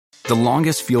The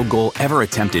longest field goal ever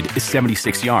attempted is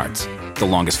 76 yards. The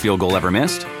longest field goal ever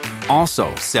missed?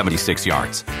 Also 76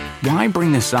 yards. Why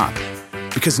bring this up?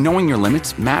 Because knowing your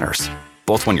limits matters,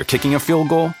 both when you're kicking a field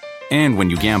goal and when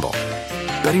you gamble.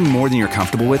 Betting more than you're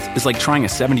comfortable with is like trying a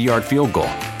 70-yard field goal.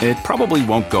 It probably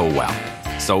won't go well.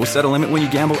 So set a limit when you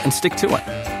gamble and stick to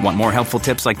it. Want more helpful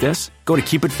tips like this? Go to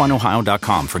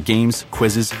keepitfunohio.com for games,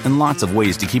 quizzes, and lots of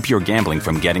ways to keep your gambling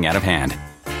from getting out of hand.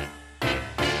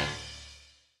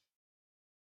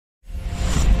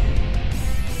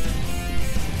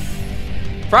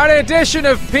 Friday edition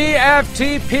of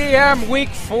PFTPM Week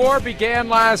 4 began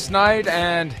last night,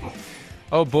 and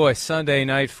oh boy, Sunday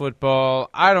Night Football.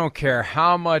 I don't care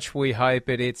how much we hype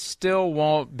it, it still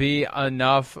won't be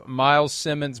enough. Miles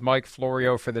Simmons, Mike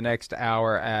Florio for the next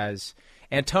hour as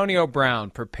Antonio Brown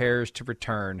prepares to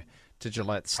return to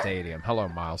Gillette Stadium. Hello,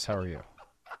 Miles. How are you?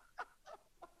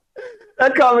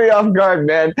 That caught me off guard,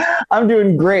 man. I'm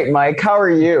doing great, Mike. How are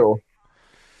you?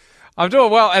 I'm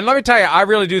doing well, and let me tell you, I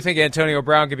really do think Antonio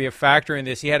Brown could be a factor in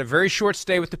this. He had a very short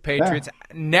stay with the Patriots,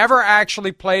 never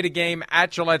actually played a game at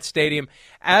Gillette Stadium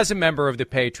as a member of the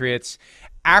Patriots.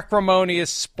 Acrimonious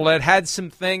split, had some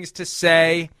things to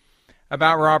say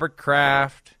about Robert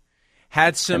Kraft,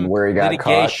 had some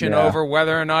litigation over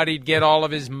whether or not he'd get all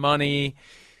of his money,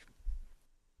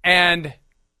 and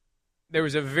there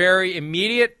was a very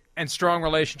immediate and strong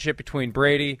relationship between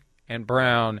Brady and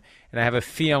Brown, and I have a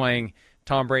feeling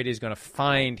Tom Brady is going to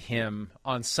find him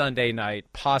on Sunday night,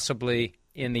 possibly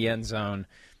in the end zone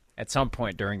at some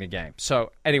point during the game.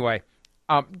 So anyway,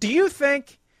 do you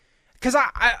think – because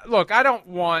I don't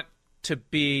want to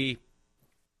be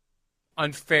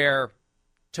unfair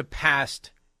to past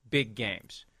big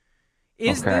games.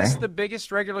 Is this the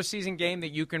biggest regular season game that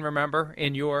you can remember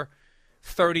in your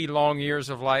 30 long years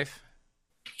of life?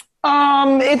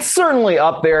 It's certainly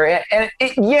up there.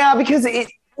 Because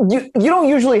you don't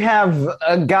usually have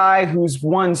a guy who's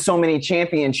won so many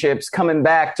championships coming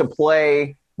back to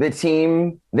play the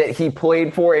team that he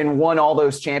played for and won all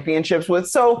those championships with.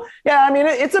 So, yeah, I mean,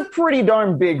 it's a pretty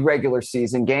darn big regular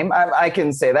season game. I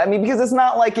can say that. I mean, because it's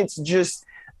not like it's just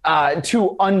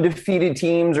two undefeated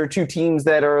teams or two teams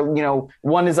that are,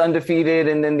 one is undefeated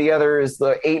and then the other is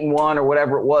the 8-1 or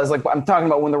whatever it was. Like I'm talking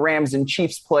about when the Rams and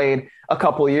Chiefs played a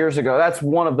couple of years ago. That's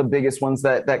one of the biggest ones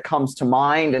that comes to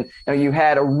mind. And you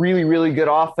had a really, really good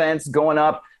offense going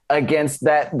up against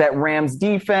that Rams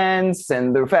defense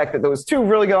and the fact that those two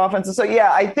really good offenses. So,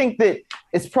 yeah, I think that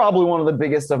it's probably one of the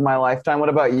biggest of my lifetime. What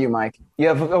about you, Mike? You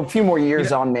have a few more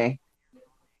years on me.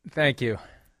 Thank you.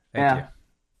 Thank you.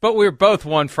 But we were both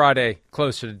one Friday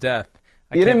closer to death.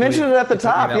 You didn't mention it at the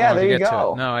top. Yeah, there you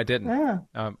go. No, I didn't. Yeah.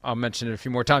 I'll mention it a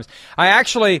few more times. I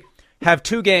actually have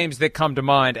two games that come to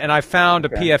mind, and I found a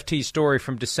PFT story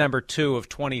from December 2 of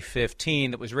 2015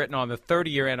 that was written on the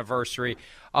 30-year anniversary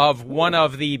of one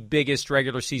of the biggest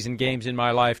regular season games in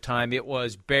my lifetime. It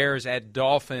was Bears at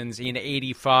Dolphins in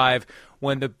 '85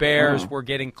 when the Bears were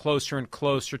getting closer and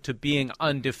closer to being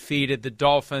undefeated. The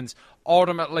Dolphins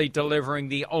ultimately delivering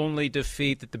the only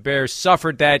defeat that the Bears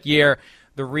suffered that year.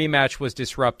 The rematch was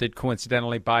disrupted,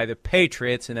 coincidentally, by the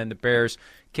Patriots, and then the Bears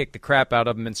kicked the crap out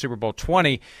of them in Super Bowl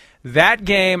 20. That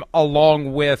game,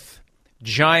 along with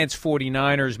Giants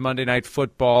 49ers Monday Night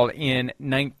Football in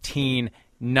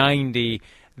 1990,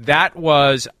 that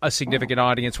was a significant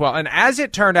audience. Well, and as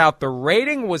it turned out, the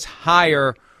rating was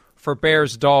higher for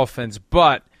Bears Dolphins,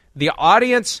 but the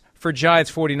audience for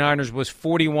Giants 49ers was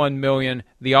 41 million.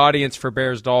 The audience for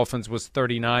Bears Dolphins was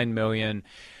 39 million.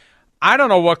 I don't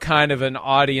know what kind of an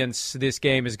audience this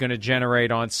game is going to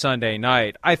generate on Sunday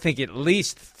night. I think at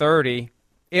least 30,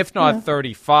 if not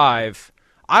 35.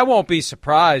 I won't be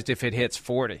surprised if it hits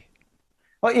 40.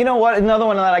 Well, you know what? Another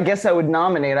one that I guess I would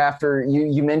nominate after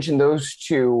you mentioned those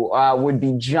two would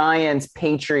be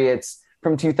Giants-Patriots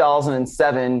from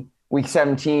 2007, Week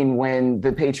 17, when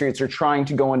the Patriots are trying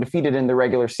to go undefeated in the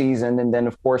regular season. And then,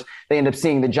 of course, they end up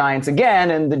seeing the Giants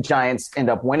again, and the Giants end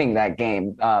up winning that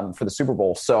game for the Super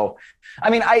Bowl. So, I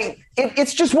mean,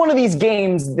 it's just one of these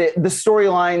games that the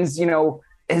storylines,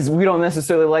 as we don't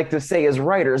necessarily like to say as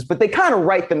writers, but they kind of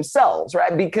write themselves,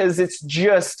 right? Because it's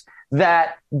just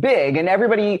that big, and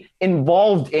everybody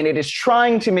involved in it is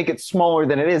trying to make it smaller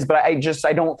than it is. But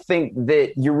I don't think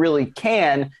that you really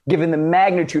can, given the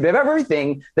magnitude of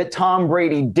everything that Tom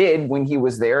Brady did when he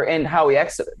was there and how he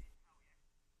exited.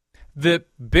 The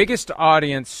biggest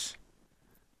audience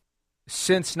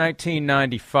since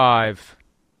 1995,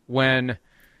 when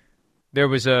there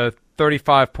was a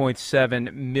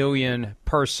 35.7 million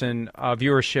person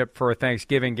viewership for a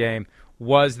Thanksgiving game,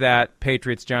 was that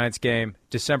Patriots-Giants game,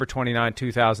 December 29,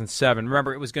 2007.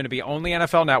 Remember, it was going to be only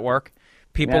NFL Network.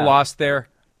 People lost their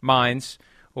Mines,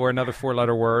 or another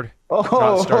four-letter word,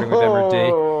 not starting with M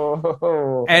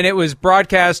or D. And it was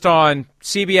broadcast on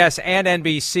CBS and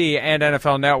NBC and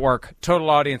NFL Network. Total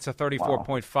audience of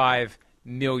 34.5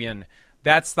 million.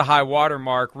 That's the high water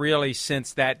mark, really,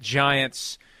 since that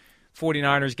Giants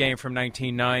 49ers game from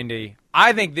 1990.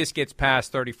 I think this gets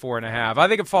past 34.5. I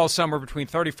think it falls somewhere between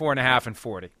 34.5 and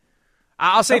 40.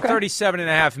 I'll say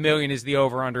 37.5 million is the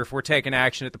over-under if we're taking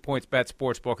action at the PointsBet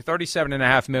Sportsbook.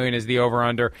 37.5 million is the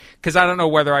over-under because I don't know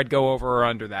whether I'd go over or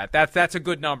under that. That's a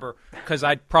good number because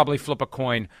I'd probably flip a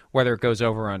coin whether it goes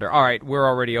over or under. All right, we're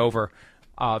already over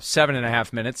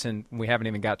 7.5 minutes, and we haven't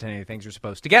even got to any things we're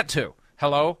supposed to get to.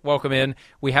 Hello, welcome in.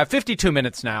 We have 52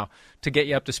 minutes now to get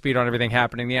you up to speed on everything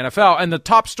happening in the NFL. And the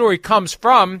top story comes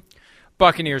from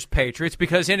Buccaneers-Patriots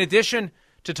because in addition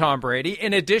to Tom Brady,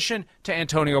 in addition to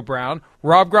Antonio Brown,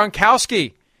 Rob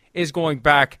Gronkowski is going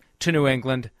back to New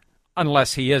England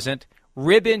unless he isn't.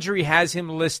 Rib injury has him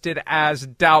listed as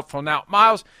doubtful. Now,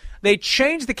 Miles, they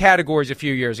changed the categories a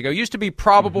few years ago. It used to be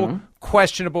probable,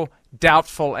 questionable,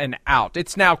 doubtful, and out.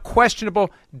 It's now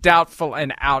questionable, doubtful,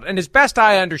 and out. And as best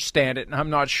I understand it, and I'm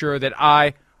not sure that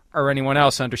I or anyone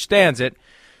else understands it,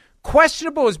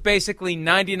 questionable is basically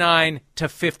 99 to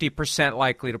 50%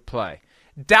 likely to play.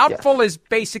 Doubtful is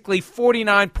basically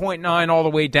 49.9 all the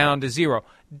way down to 0.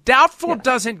 Doubtful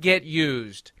doesn't get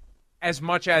used as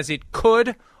much as it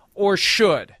could or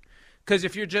should. Because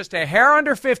if you're just a hair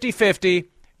under 50-50,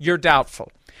 you're doubtful.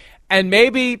 And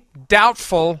maybe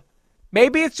doubtful,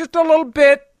 maybe it's just a little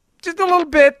bit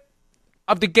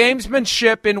of the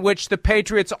gamesmanship in which the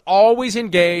Patriots always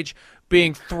engage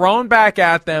being thrown back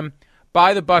at them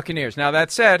by the Buccaneers. Now,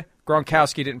 that said,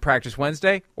 Gronkowski didn't practice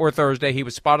Wednesday or Thursday. He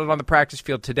was spotted on the practice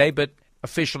field today, but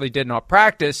officially did not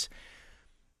practice.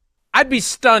 I'd be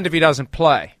stunned if he doesn't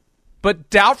play.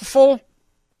 But doubtful,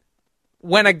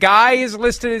 when a guy is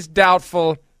listed as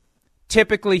doubtful,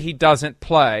 typically he doesn't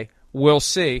play. We'll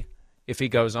see if he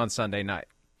goes on Sunday night.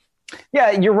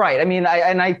 Yeah, you're right. I mean,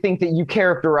 I think that you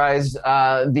characterized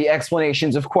the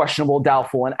explanations of questionable,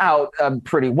 doubtful, and out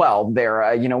pretty well there.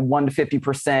 1 to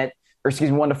 50%. Or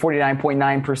 1 to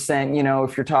 49.9%,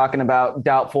 if you're talking about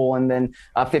doubtful, and then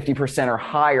 50% or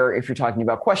higher if you're talking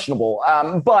about questionable.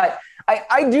 But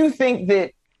I do think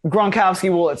that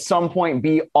Gronkowski will at some point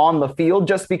be on the field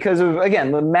just because of,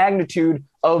 again, the magnitude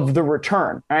of the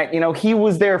return, right? He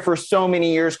was there for so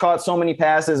many years, caught so many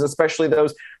passes, especially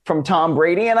those from Tom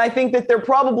Brady. And I think that there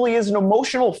probably is an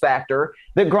emotional factor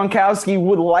that Gronkowski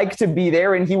would like to be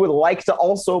there, and he would like to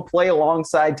also play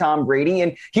alongside Tom Brady,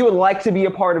 and he would like to be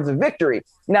a part of the victory.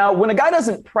 Now, when a guy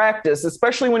doesn't practice,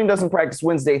 especially when he doesn't practice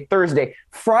Wednesday, Thursday,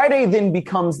 Friday then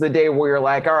becomes the day where you're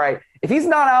like, all right, if he's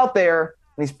not out there,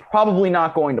 he's probably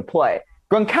not going to play.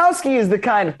 Gronkowski is the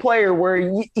kind of player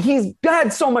where he's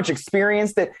had so much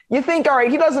experience that you think, all right,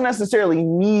 he doesn't necessarily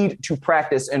need to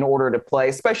practice in order to play,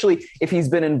 especially if he's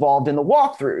been involved in the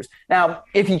walkthroughs. Now,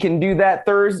 if he can do that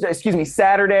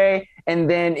Saturday, and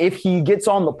then if he gets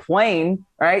on the plane,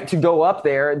 right, to go up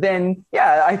there, then,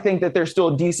 yeah, I think that there's still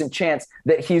a decent chance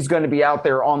that he's going to be out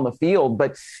there on the field.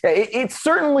 But it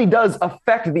certainly does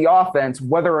affect the offense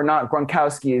whether or not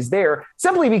Gronkowski is there,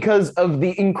 simply because of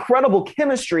the incredible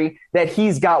chemistry that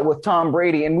he's got with Tom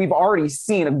Brady. And we've already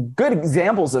seen good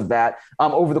examples of that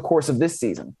over the course of this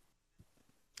season.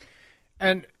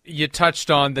 And you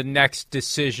touched on the next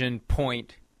decision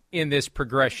point in this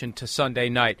progression to Sunday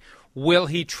night. Will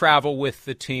he travel with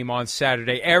the team on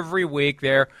Saturday? Every week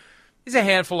there is a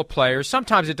handful of players.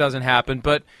 Sometimes it doesn't happen,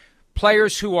 but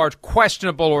players who are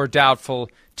questionable or doubtful,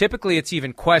 typically it's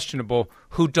even questionable,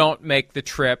 who don't make the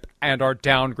trip and are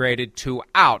downgraded to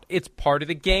out. It's part of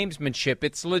the gamesmanship.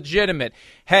 It's legitimate.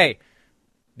 Hey,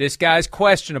 this guy's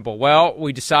questionable. Well,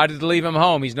 we decided to leave him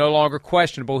home. He's no longer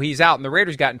questionable. He's out. And the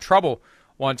Raiders got in trouble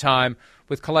one time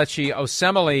with Kelechi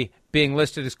Osemele being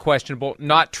listed as questionable,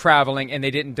 not traveling, and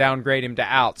they didn't downgrade him to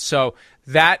out. So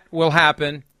that will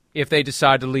happen if they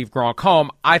decide to leave Gronk home.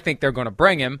 I think they're going to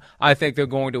bring him. I think they're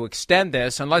going to extend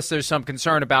this, unless there's some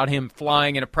concern about him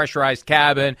flying in a pressurized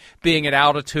cabin, being at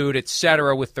altitude,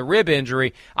 etc. with the rib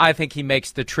injury. I think he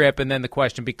makes the trip, and then the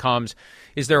question becomes,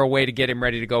 is there a way to get him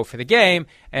ready to go for the game?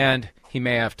 And he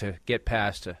may have to get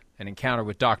past an encounter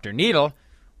with Dr. Needle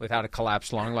without a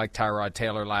collapsed lung like Tyrod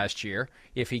Taylor last year,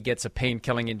 if he gets a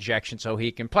pain-killing injection so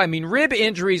he can play. I mean, rib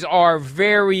injuries are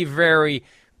very, very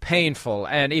painful,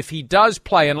 and if he does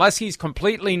play, unless he's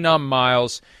completely numb,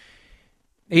 Miles,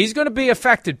 he's going to be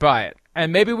affected by it.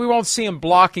 And maybe we won't see him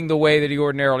blocking the way that he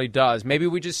ordinarily does. Maybe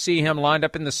we just see him lined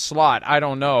up in the slot. I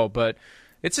don't know, but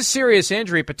it's a serious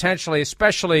injury potentially,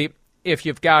 especially if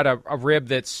you've got a rib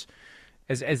that's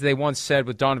as they once said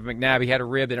with Donovan McNabb, he had a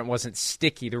rib and it wasn't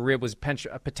sticky. The rib was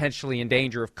potentially in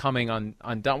danger of coming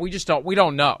undone. We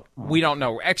don't know. We don't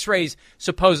know. X-rays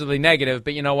supposedly negative,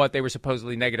 but you know what? They were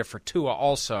supposedly negative for Tua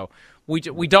also. We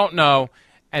don't know,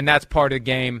 and that's part of the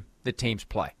game that teams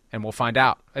play, and we'll find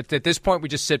out. At this point, we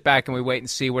just sit back and we wait and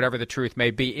see whatever the truth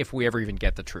may be, if we ever even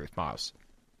get the truth, Miles.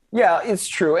 Yeah, it's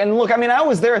true. And look, I mean, I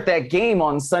was there at that game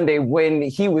on Sunday when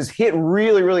he was hit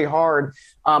really, really hard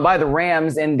by the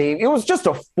Rams, and it was just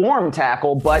a form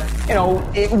tackle, but,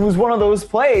 it was one of those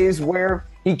plays where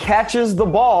he catches the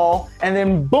ball, and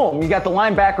then boom, you got the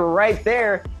linebacker right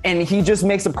there, and he just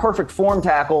makes a perfect form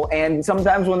tackle. And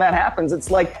sometimes when that happens,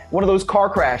 it's like one of those car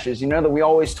crashes, that we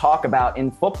always talk about in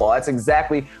football. That's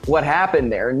exactly what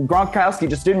happened there. And Gronkowski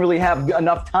just didn't really have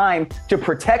enough time to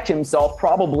protect himself,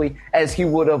 probably as he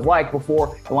would have liked,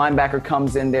 before the linebacker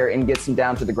comes in there and gets him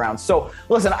down to the ground. So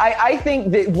listen, I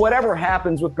think that whatever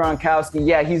happens with Gronkowski,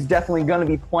 yeah, he's definitely going to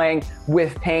be playing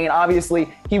with pain. Obviously,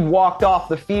 he walked off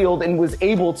the field and was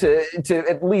able to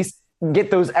at least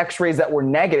get those x-rays that were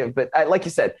negative. But like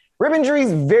you said, rib injury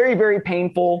is very, very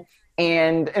painful.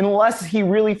 And unless he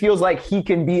really feels like he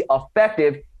can be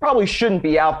effective, probably shouldn't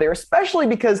be out there, especially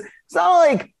because it's not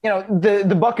like,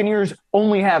 the Buccaneers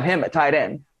only have him at tight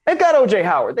end. They've got O.J.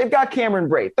 Howard. They've got Cameron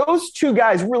Brate. Those two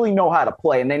guys really know how to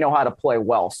play, and they know how to play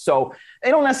well. So they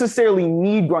don't necessarily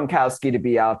need Gronkowski to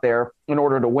be out there in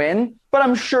order to win. But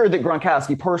I'm sure that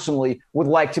Gronkowski personally would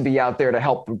like to be out there to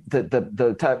help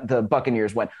the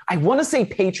Buccaneers win. I want to say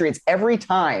Patriots every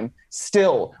time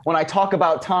still when I talk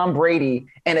about Tom Brady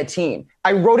and a team.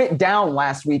 I wrote it down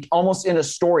last week almost in a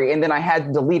story, and then I had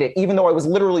to delete it, even though I was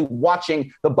literally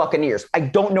watching the Buccaneers. I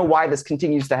don't know why this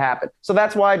continues to happen. So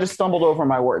that's why I just stumbled over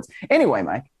my words. Anyway,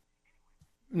 Mike.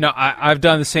 No, I've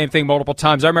done the same thing multiple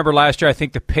times. I remember last year, I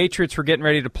think the Patriots were getting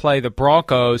ready to play the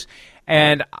Broncos,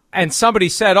 and somebody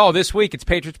said, "Oh, this week it's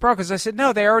Patriots Broncos." I said,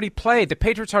 "No, they already played. The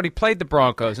Patriots already played the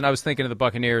Broncos," and I was thinking of the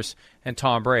Buccaneers and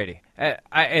Tom Brady.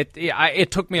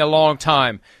 It took me a long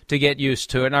time to get used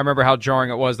to it, and I remember how jarring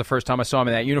it was the first time I saw him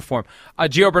in that uniform.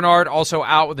 Gio Bernard also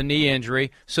out with a knee injury,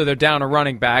 so they're down a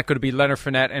running back. Going to be Leonard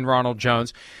Fournette and Ronald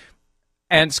Jones,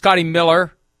 and Scotty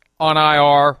Miller on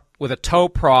IR with a toe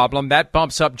problem. That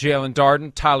bumps up Jalen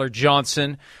Darden, Tyler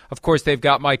Johnson. Of course, they've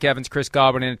got Mike Evans, Chris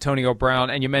Godwin, and Antonio Brown,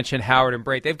 and you mentioned Howard and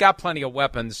Brate. They've got plenty of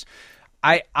weapons.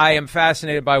 I am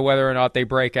fascinated by whether or not they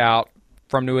break out,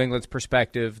 from New England's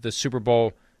perspective, the Super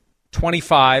Bowl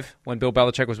 25 when Bill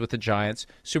Belichick was with the Giants,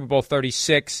 Super Bowl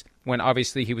 36 when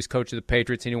obviously he was coach of the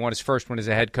Patriots and he won his first one as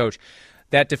a head coach.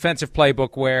 That defensive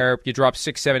playbook where you drop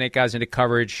 6, 7, 8 guys into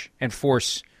coverage and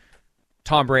force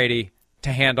Tom Brady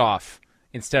to hand off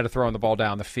instead of throwing the ball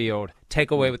down the field.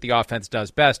 Take away what the offense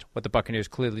does best. What the Buccaneers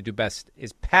clearly do best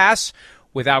is pass.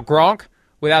 Without Gronk,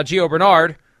 without Gio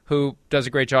Bernard, who does a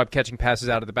great job catching passes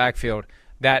out of the backfield,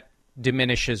 that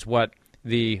diminishes what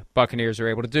the Buccaneers are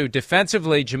able to do.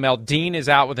 Defensively, Jamel Dean is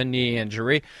out with a knee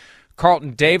injury.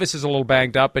 Carlton Davis is a little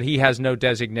banged up, but he has no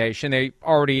designation. They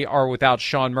already are without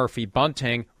Sean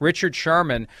Murphy-Bunting. Richard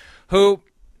Sherman, who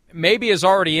maybe is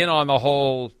already in on the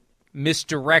whole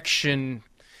misdirection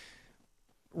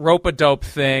rope-a-dope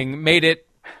thing, made it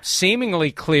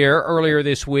seemingly clear earlier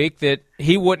this week that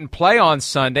he wouldn't play on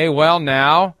Sunday. Well,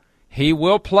 now he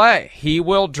will play. He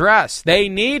will dress. They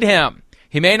need him.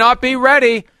 He may not be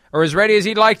ready or as ready as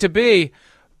he'd like to be,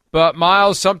 but,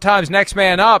 Miles, sometimes next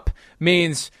man up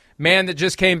means man that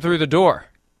just came through the door.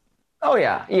 Oh,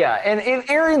 yeah. And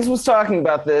Arians was talking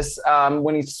about this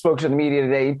when he spoke to the media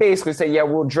today. He basically said, yeah,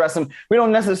 we'll dress him. We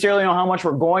don't necessarily know how much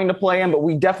we're going to play him, but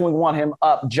we definitely want him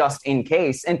up just in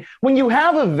case. And when you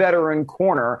have a veteran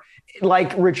corner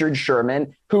like Richard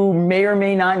Sherman, who may or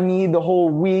may not need the whole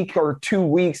week or 2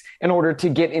 weeks in order to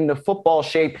get into football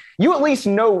shape, you at least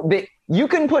know that you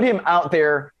can put him out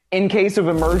there in case of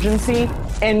emergency,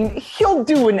 and he'll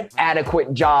do an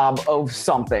adequate job of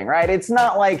something, right? It's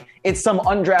not like it's some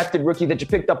undrafted rookie that you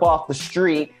picked up off the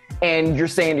street and you're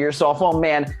saying to yourself, oh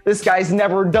man, this guy's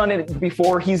never done it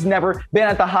before. He's never been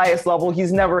at the highest level.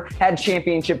 He's never had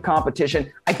championship competition.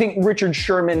 I think Richard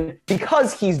Sherman,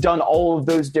 because he's done all of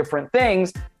those different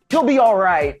things, he'll be all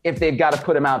right if they've got to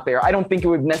put him out there. I don't think it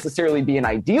would necessarily be an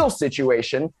ideal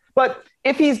situation, but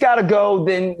if he's got to go,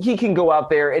 then he can go out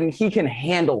there and he can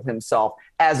handle himself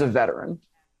as a veteran.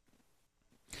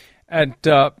 And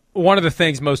one of the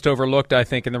things most overlooked, I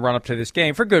think, in the run-up to this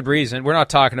game, for good reason, we're not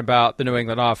talking about the New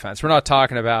England offense. We're not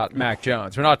talking about Mac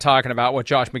Jones. We're not talking about what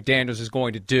Josh McDaniels is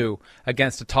going to do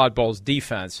against the Todd Bowles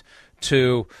defense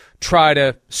to try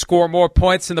to score more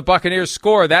points than the Buccaneers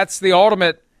score. That's the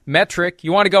ultimate metric.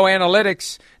 You want to go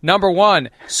analytics. Number one,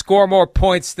 score more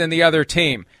points than the other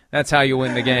team. That's how you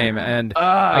win the game. And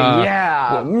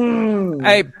yeah.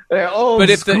 Hey, old but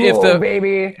if school, the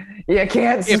baby, you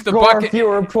can't if the score bucket,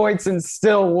 fewer points and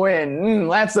still win.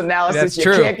 That's analysis you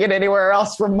can't get anywhere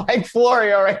else from Mike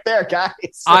Florio right there,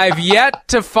 guys. I've yet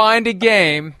to find a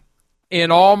game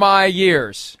in all my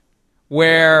years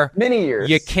where many years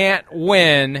you can't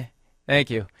win. Thank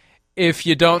you. If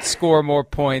you don't score more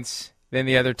points than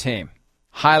the other team.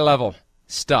 High level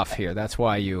stuff here. That's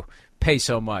why you pay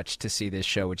so much to see this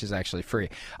show, which is actually free.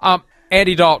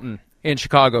 Andy Dalton in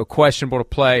Chicago, questionable to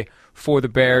play for the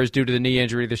Bears due to the knee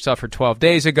injury they suffered 12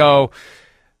 days ago.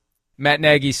 Matt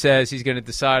Nagy says he's going to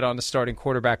decide on the starting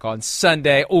quarterback on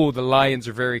Sunday. Oh, the Lions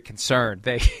are very concerned.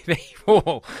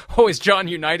 Is John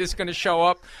Unitas going to show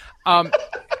up?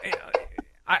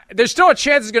 There's still a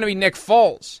chance it's going to be Nick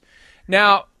Foles.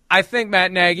 Now, I think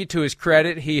Matt Nagy, to his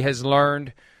credit, he has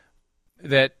learned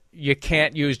that you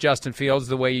can't use Justin Fields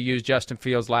the way you used Justin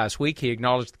Fields last week. He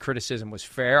acknowledged the criticism was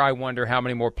fair. I wonder how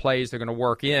many more plays they're going to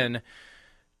work in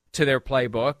to their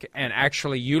playbook and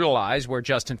actually utilize where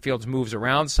Justin Fields moves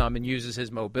around some and uses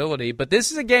his mobility. But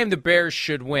this is a game the Bears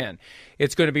should win.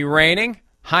 It's going to be raining,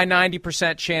 high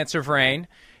 90% chance of rain.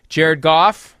 Jared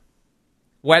Goff,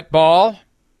 wet ball,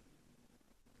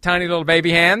 tiny little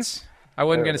baby hands. I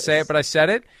wasn't going to say it, but I said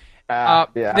it.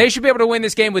 Yeah. They should be able to win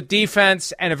this game with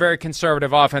defense and a very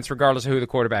conservative offense, regardless of who the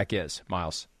quarterback is,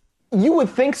 Miles. You would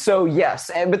think so, yes.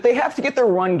 But they have to get their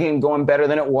run game going better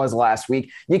than it was last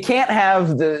week. You can't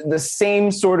have the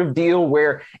same sort of deal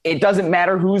where it doesn't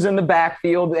matter who's in the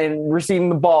backfield and receiving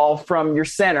the ball from your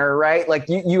center, right? Like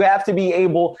you have to be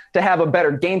able to have a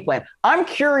better game plan. I'm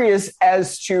curious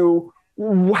as to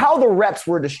how the reps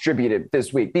were distributed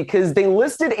this week, because they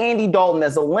listed Andy Dalton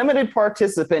as a limited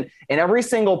participant in every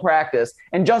single practice,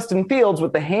 and Justin Fields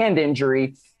with the hand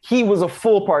injury, he was a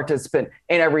full participant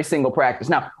in every single practice.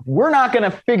 Now, we're not going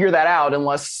to figure that out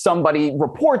unless somebody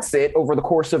reports it over the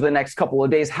course of the next couple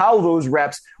of days, how those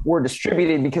reps were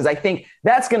distributed, because I think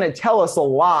that's going to tell us a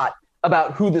lot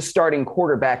about who the starting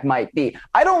quarterback might be.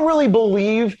 I don't really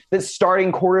believe that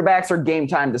starting quarterbacks are game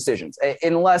time decisions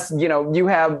unless, you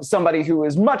have somebody who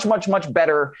is much, much, much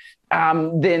better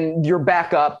than your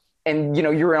backup. And,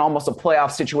 you're in almost a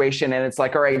playoff situation and it's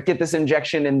like, all right, get this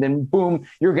injection and then boom,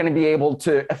 you're going to be able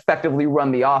to effectively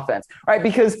run the offense, right?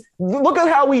 Because look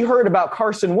at how we heard about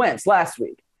Carson Wentz last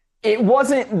week. It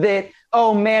wasn't that,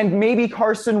 oh man, maybe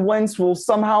Carson Wentz will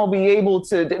somehow be able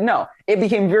to. No, it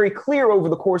became very clear over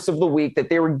the course of the week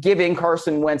that they were giving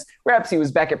Carson Wentz reps. He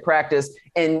was back at practice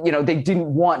and, they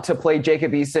didn't want to play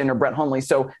Jacob Eason or Brett Hundley.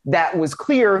 So that was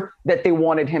clear that they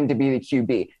wanted him to be the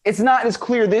QB. It's not as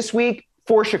clear this week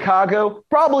for Chicago,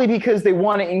 probably because they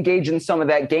want to engage in some of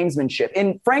that gamesmanship.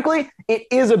 And frankly, it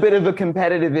is a bit of a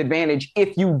competitive advantage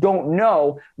if you don't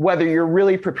know whether you're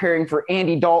really preparing for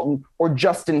Andy Dalton or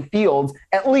Justin Fields,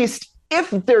 at least if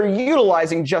they're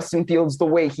utilizing Justin Fields the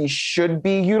way he should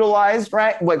be utilized,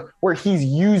 right? Like where he's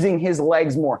using his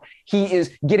legs more. He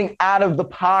is getting out of the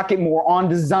pocket more on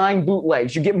design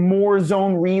bootlegs. You get more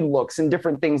zone read looks and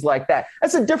different things like that.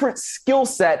 That's a different skill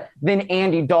set than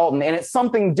Andy Dalton, and it's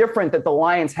something different that the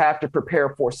Lions have to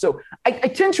prepare for. So I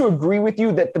tend to agree with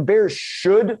you that the Bears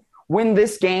should win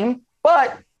this game,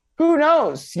 but who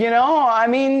knows? You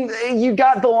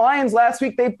got the Lions last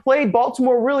week. They played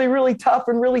Baltimore really, really tough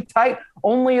and really tight,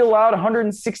 only allowed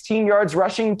 116 yards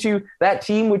rushing to that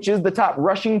team, which is the top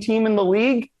rushing team in the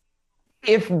league.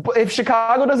 If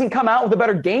Chicago doesn't come out with a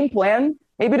better game plan,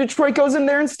 maybe Detroit goes in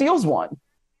there and steals one.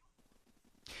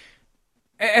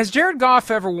 Has Jared Goff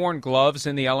ever worn gloves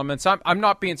in the elements? I'm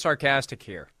not being sarcastic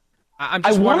here. I'm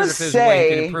just wondering if there's a way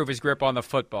he can improve his grip on the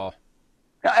football.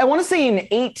 I want to say in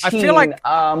 18, I feel like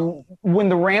when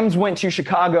the Rams went to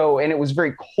Chicago and it was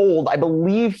very cold, I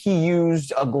believe he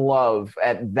used a glove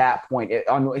at that point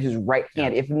on his right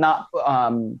hand. If not,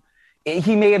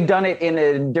 he may have done it in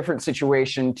a different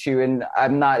situation too. And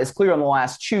I'm not as clear on the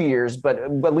last 2 years, but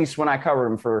at least when I covered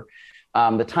him for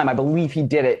the time, I believe he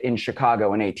did it in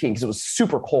Chicago in 18 because it was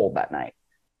super cold that night.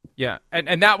 Yeah,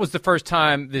 and that was the first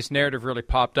time this narrative really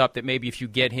popped up that maybe if you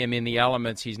get him in the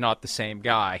elements, he's not the same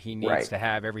guy. He needs to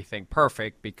have everything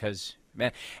perfect because,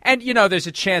 man. And, there's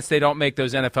a chance they don't make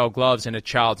those NFL gloves in a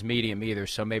child's medium either,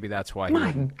 so maybe that's why.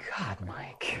 My God,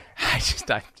 Mike. I'm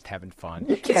just having fun.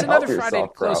 You can't it's another help Friday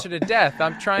yourself, closer to death.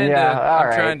 I'm trying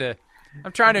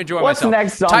I'm trying to enjoy What's myself.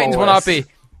 next on Titans the will not list?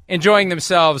 be enjoying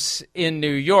themselves in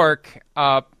New York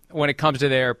when it comes to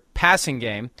their passing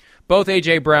game. Both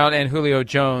A.J. Brown and Julio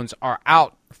Jones are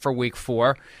out for Week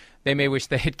 4. They may wish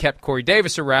they had kept Corey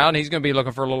Davis around. He's going to be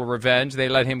looking for a little revenge. They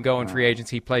let him go in free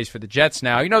agency. He plays for the Jets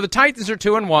now. The Titans are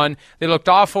 2-1. They looked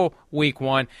awful Week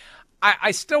 1.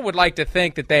 I still would like to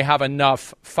think that they have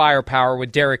enough firepower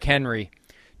with Derrick Henry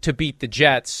to beat the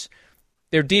Jets.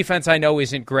 Their defense, I know,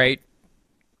 isn't great,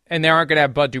 and they aren't going to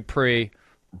have Bud Dupree,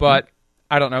 but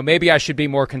I don't know. Maybe I should be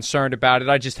more concerned about it.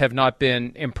 I just have not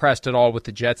been impressed at all with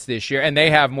the Jets this year, and they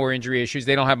have more injury issues.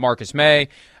 They don't have Marcus May,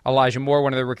 Elijah Moore,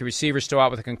 one of the rookie receivers, still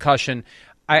out with a concussion.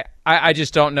 I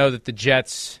just don't know that the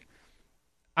Jets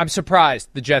 – I'm surprised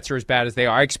the Jets are as bad as they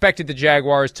are. I expected the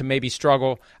Jaguars to maybe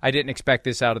struggle. I didn't expect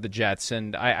this out of the Jets,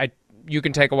 and you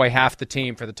can take away half the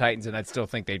team for the Titans, and I'd still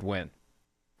think they'd win.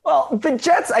 Well, the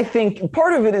Jets, I think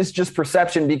part of it is just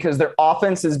perception because their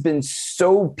offense has been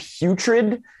so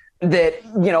putrid that,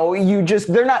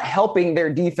 they're not helping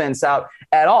their defense out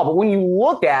at all. But when you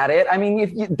look at it, I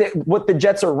mean, what the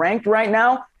Jets are ranked right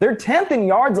now, they're 10th in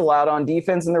yards allowed on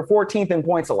defense and they're 14th in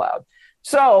points allowed.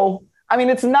 So, I mean,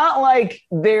 it's not like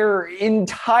they're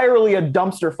entirely a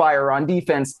dumpster fire on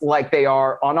defense like they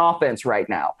are on offense right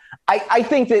now. I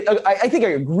think I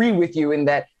agree with you in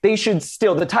that the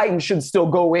Titans should still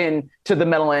go in to the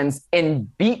Meadowlands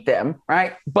and beat them,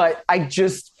 right? But I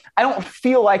don't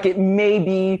feel like it may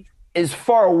be as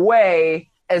far away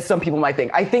as some people might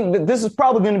think. I think that this is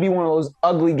probably going to be one of those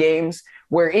ugly games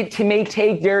where it may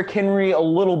take Derrick Henry a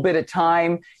little bit of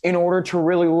time in order to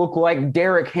really look like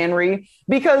Derrick Henry,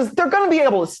 because they're going to be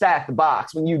able to stack the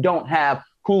box when you don't have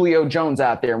Julio Jones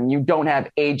out there, when you don't have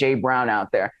A.J. Brown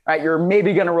out there, right? You're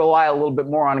maybe going to rely a little bit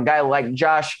more on a guy like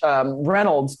Josh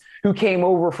Reynolds, who came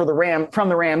over from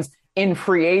the Rams in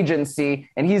free agency,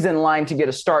 and he's in line to get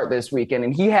a start this weekend.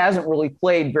 And he hasn't really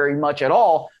played very much at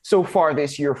all so far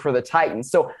this year for the Titans.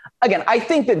 So again, I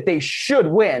think that they should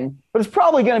win, but it's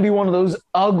probably going to be one of those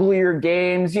uglier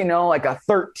games, like a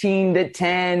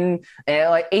 13-10,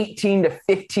 like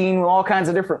 18-15 with all kinds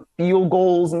of different field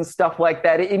goals and stuff like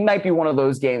that. It might be one of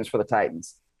those games for the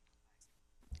Titans.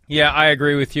 Yeah, I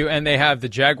agree with you. And they have the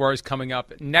Jaguars coming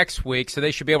up next week, so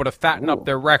they should be able to fatten up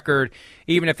their record,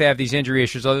 even if they have these injury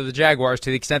issues. Other the Jaguars, to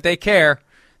the extent they care,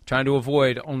 trying to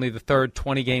avoid only the third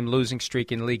 20-game losing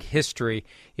streak in league history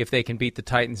if they can beat the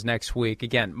Titans next week.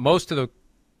 Again, most of the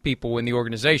people in the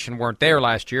organization weren't there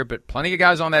last year, but plenty of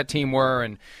guys on that team were,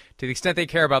 and to the extent they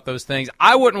care about those things,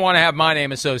 I wouldn't want to have my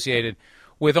name associated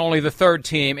with only the third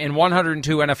team in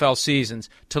 102 NFL seasons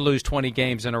to lose 20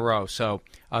 games in a row. So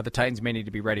the Titans may need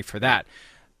to be ready for that.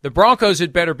 The Broncos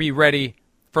had better be ready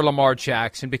for Lamar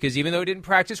Jackson, because even though he didn't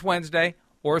practice Wednesday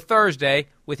or Thursday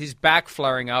with his back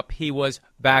flaring up, he was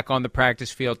back on the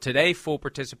practice field today, full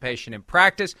participation in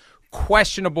practice,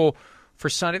 questionable for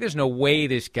Sunday. There's no way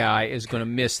this guy is going to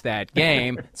miss that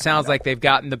game. Sounds like they've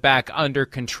gotten the back under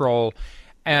control.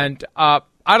 And I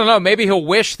don't know, maybe he'll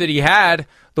wish that he had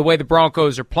the way the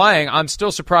Broncos are playing. I'm still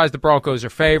surprised the Broncos are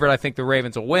favored. I think the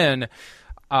Ravens will win.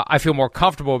 I feel more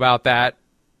comfortable about that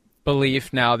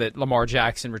belief now that Lamar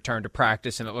Jackson returned to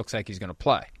practice and it looks like he's going to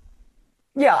play.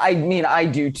 Yeah, I mean, I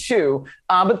do too.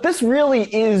 But this really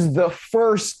is the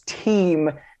first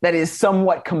team that is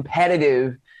somewhat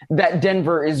competitive that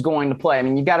Denver is going to play. I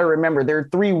mean, you got to remember their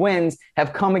 3 wins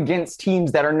have come against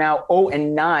teams that are now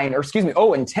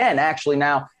 0-10 actually,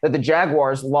 now that the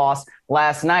Jaguars lost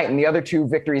last night, and the other 2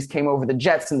 victories came over the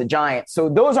Jets and the Giants. So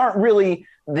those aren't really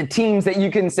the teams that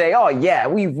you can say, oh yeah,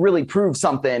 we've really proved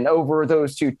something over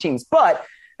those 2 teams. But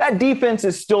that defense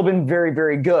has still been very,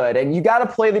 very good. And you got to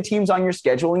play the teams on your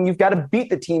schedule, and you've got to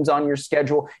beat the teams on your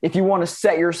schedule if you want to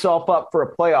set yourself up for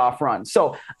a playoff run.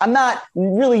 So I'm not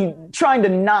really trying to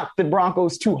knock the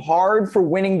Broncos too hard for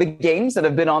winning the games that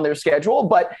have been on their schedule.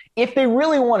 But if they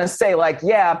really want to say, like,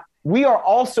 yeah, we are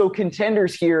also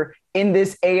contenders here in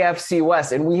this AFC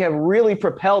West, and we have really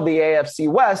propelled the AFC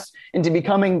West into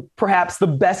becoming perhaps the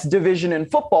best division in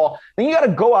football, then you got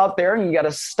to go out there and you got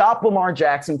to stop Lamar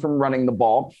Jackson from running the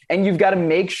ball, and you've got to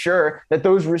make sure that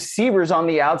those receivers on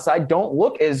the outside don't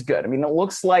look as good. I mean, it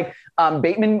looks like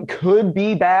Bateman could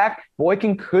be back.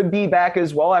 Boykin could be back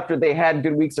as well after they had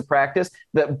good weeks of practice.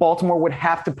 That Baltimore would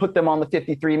have to put them on the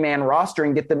 53-man roster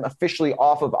and get them officially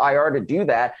off of IR to do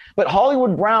that. But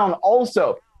Hollywood Brown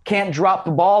also can't drop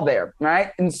the ball there,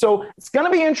 right? And so it's going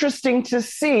to be interesting to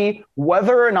see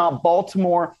whether or not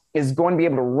Baltimore is going to be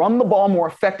able to run the ball more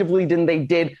effectively than they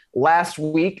did last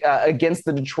week against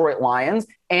the Detroit Lions,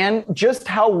 and just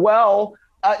how well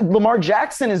Lamar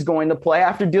Jackson is going to play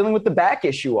after dealing with the back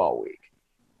issue all week.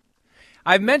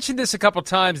 I've mentioned this a couple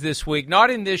times this week,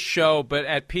 not in this show, but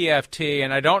at PFT,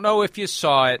 and I don't know if you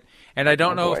saw it, and I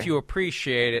don't know if you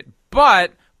appreciate it,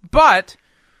 but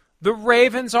the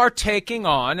Ravens are taking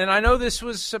on, and I know this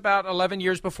was about 11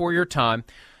 years before your time,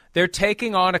 they're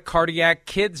taking on a Cardiac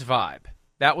Kids vibe.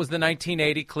 That was the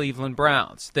 1980 Cleveland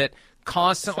Browns. That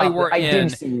constantly were in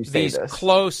these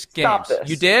close games. Stop this.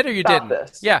 You did or you Stop didn't?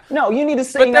 This. Yeah. No, you need to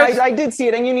say, I did see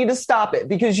it, and you need to stop it,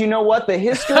 because you know what? The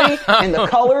history and the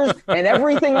colors and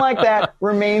everything like that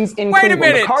remains in Cleveland. Wait a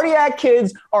minute. The Cardiac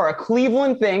Kids are a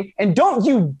Cleveland thing, and don't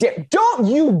you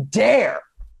dare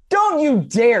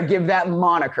give that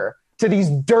moniker to these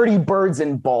dirty birds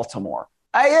in Baltimore.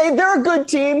 They're a good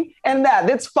team, and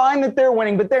that's fine that they're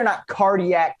winning, but they're not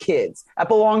Cardiac Kids. That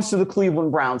belongs to the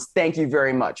Cleveland Browns. Thank you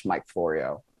very much, Mike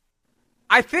Florio.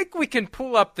 I think we can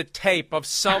pull up the tape of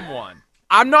someone.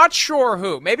 I'm not sure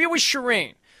who. Maybe it was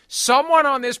Shireen. Someone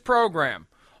on this program,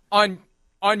 on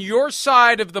your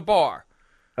side of the bar,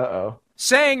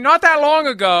 saying not that long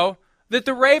ago that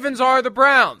the Ravens are the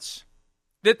Browns.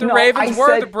 That the Ravens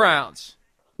were the Browns.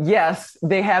 Yes,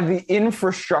 they have the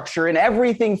infrastructure and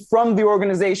everything from the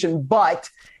organization, but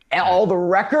all the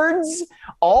records,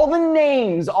 all the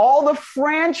names, all the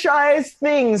franchise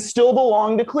things still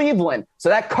belong to Cleveland. So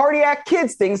that Cardiac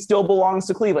Kids thing still belongs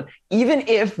to Cleveland, even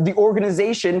if the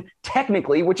organization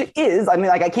technically, which it is, I mean,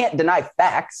 like, I can't deny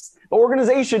facts, the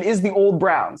organization is the old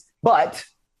Browns, but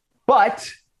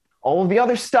all of the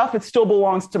other stuff, it still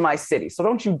belongs to my city. So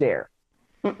don't you dare.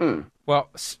 Well,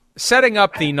 setting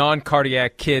up the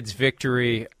non-Cardiac Kids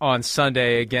victory on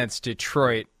Sunday against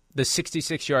Detroit, the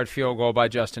 66-yard field goal by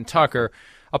Justin Tucker,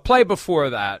 a play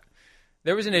before that,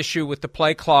 there was an issue with the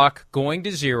play clock going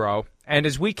to 0, and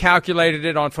as we calculated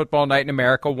it on Football Night in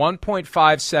America,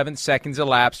 1.57 seconds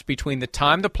elapsed between the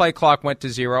time the play clock went to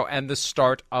 0 and the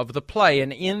start of the play.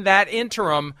 And in that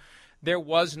interim, there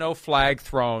was no flag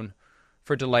thrown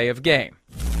for delay of game.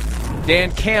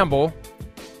 Dan Campbell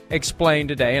explained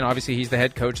today, and obviously he's the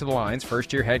head coach of the Lions,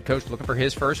 first-year head coach looking for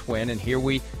his first win, and here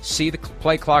we see the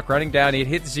play clock running down. It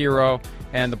hit 0,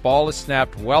 and the ball is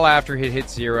snapped well after it hit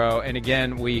 0, and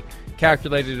again, we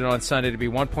calculated it on Sunday to be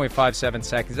 1.57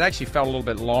 seconds. It actually felt a little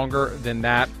bit longer than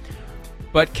that,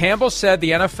 but Campbell said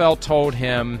the NFL told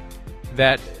him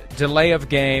that delay of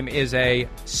game is a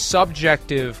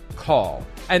subjective call,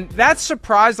 and that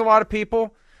surprised a lot of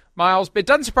people, Miles, but it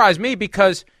doesn't surprise me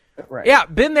because yeah,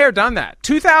 been there, done that.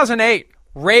 2008,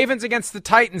 Ravens against the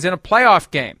Titans in a playoff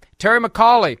game. Terry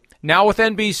McCauley, now with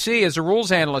NBC as a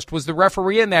rules analyst, was the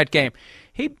referee in that game.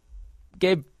 He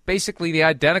gave basically the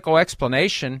identical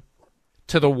explanation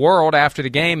to the world after the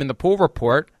game in the pool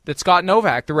report that Scott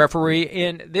Novak, the referee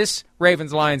in this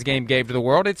Ravens-Lions game, gave to the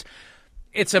world.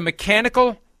 It's a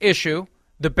mechanical issue.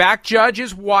 The back judge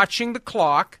is watching the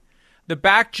clock. The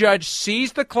back judge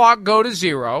sees the clock go to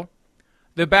 0.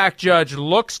 The back judge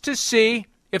looks to see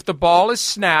if the ball is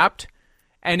snapped,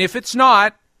 and if it's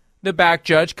not, the back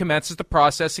judge commences the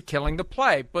process of killing the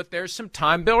play. But there's some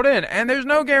time built in, and there's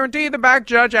no guarantee the back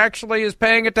judge actually is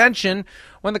paying attention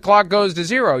when the clock goes to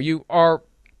 0. You are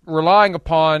relying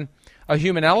upon a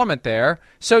human element there.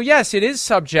 So, yes, it is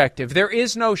subjective. There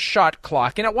is no shot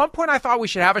clock. And at one point I thought we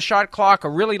should have a shot clock, a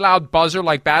really loud buzzer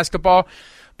like basketball.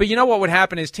 But you know what would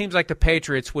happen is teams like the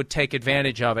Patriots would take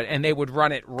advantage of it, and they would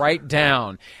run it right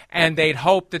down, and they'd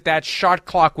hope that that shot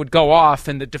clock would go off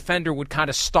and the defender would kind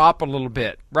of stop a little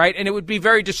bit, right? And it would be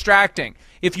very distracting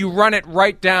if you run it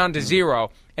right down to 0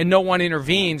 and no one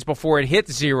intervenes before it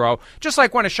hits 0. Just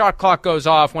like when a shot clock goes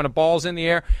off when a ball's in the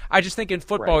air, I just think in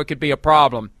football It could be a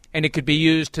problem, and it could be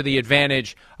used to the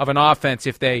advantage of an offense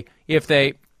if they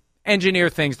engineer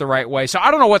things the right way. So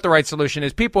I don't know what the right solution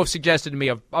is. People have suggested to me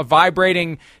a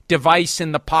vibrating device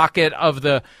in the pocket of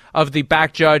the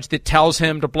back judge that tells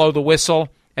him to blow the whistle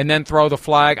and then throw the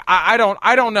flag. I don't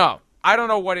know. I don't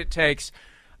know what it takes.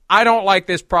 I don't like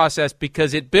this process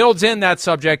because it builds in that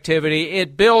subjectivity.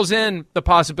 It builds in the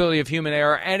possibility of human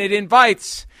error, and it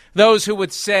invites those who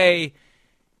would say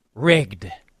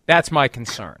rigged. That's my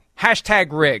concern. Hashtag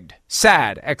rigged.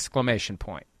 Sad! Exclamation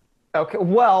point. Okay,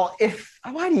 well,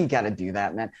 why do you got to do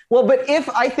that, man? Well, but if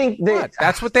I think that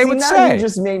that's what they would say. You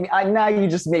just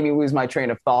made me lose my train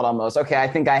of thought almost. Okay, I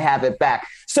think I have it back.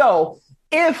 So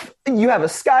if you have a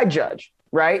sky judge,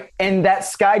 right, and that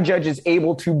sky judge is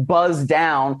able to buzz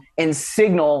down and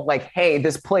signal like, hey,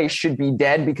 this place should be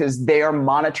dead because they are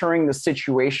monitoring the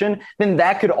situation, then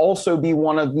that could also be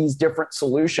one of these different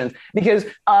solutions. Because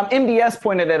MDS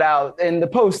pointed it out in the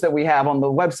post that we have on the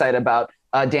website about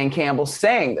Dan Campbell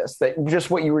saying this, that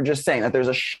just what you were just saying, that there's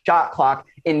a shot clock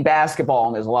in basketball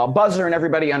and there's a loud buzzer and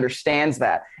everybody understands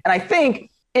that. And I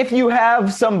think if you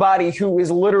have somebody who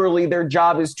is literally their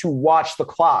job is to watch the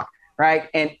clock, right?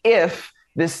 And if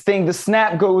the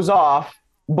snap goes off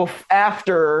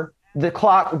after the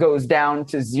clock goes down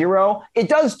to 0, it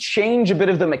does change a bit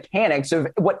of the mechanics of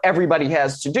what everybody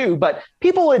has to do, but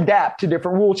people adapt to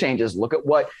different rule changes. Look at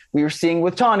what we were seeing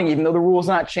with taunting, even though the rule's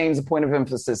not changed, the point of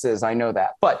emphasis is, I know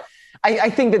that. But I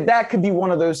think that could be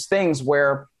one of those things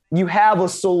where you have a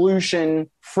solution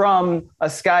from a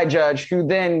sky judge who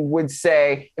then would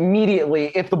say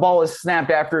immediately, if the ball is snapped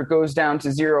after it goes down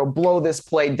to 0, blow this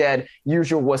play dead,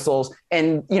 use your whistles.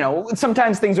 And,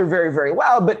 sometimes things are very, very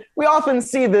loud, but we often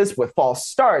see this with false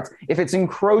starts. If it's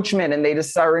encroachment and they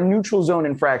decide, or a neutral zone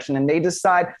infraction, and they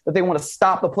decide that they want to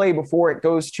stop the play before it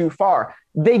goes too far,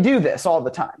 they do this all the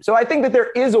time. So I think that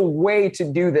there is a way to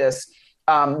do this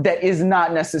that is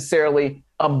not necessarily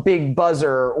a big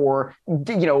buzzer or,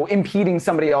 impeding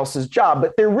somebody else's job.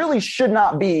 But there really should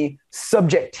not be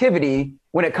subjectivity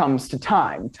when it comes to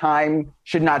time. Time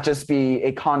should not just be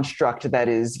a construct that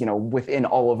is, within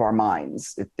all of our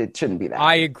minds. It shouldn't be that.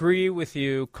 I agree with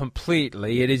you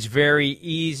completely. It is very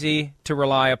easy to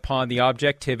rely upon the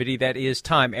objectivity that is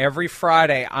time. Every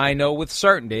Friday, I know with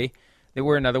certainty that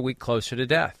we're another week closer to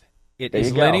death. It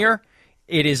is linear.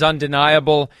 It is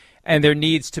undeniable. And there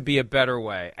needs to be a better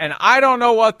way. And I don't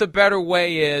know what the better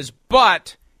way is,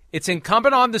 but it's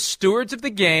incumbent on the stewards of the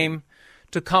game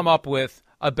to come up with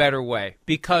a better way,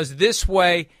 because this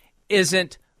way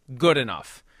isn't good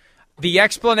enough. The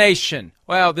explanation,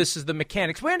 well, this is the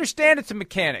mechanics. We understand it's the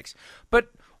mechanics,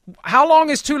 but how long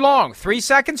is too long? 3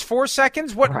 seconds, 4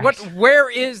 seconds?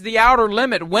 Where is the outer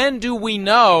limit? When do we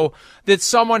know that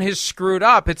someone has screwed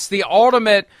up? It's the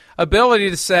ultimate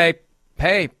ability to say,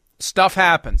 hey, stuff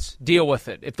happens. Deal with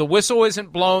it. If the whistle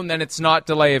isn't blown, then it's not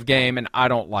delay of game, and I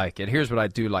don't like it. Here's what I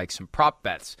do like: some prop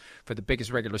bets for the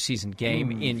biggest regular season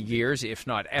game in years, if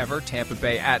not ever, Tampa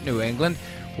Bay at New England.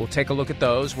 We'll take a look at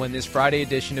those when this Friday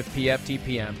edition of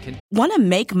PFTPM can. Want to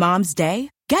make Mom's Day?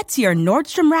 Get to your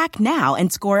Nordstrom Rack now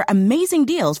and score amazing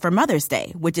deals for Mother's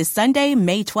Day, which is Sunday,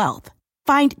 May 12th.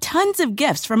 Find tons of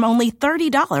gifts from only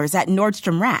 $30 at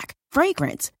Nordstrom Rack.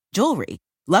 Fragrance, jewelry,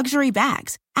 luxury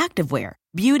bags, activewear,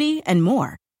 beauty, and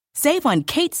more. Save on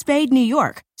Kate Spade New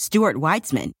York, Stuart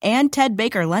Weitzman, and Ted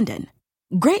Baker London.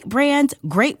 Great brands,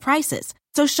 great prices.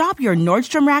 So shop your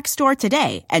Nordstrom Rack store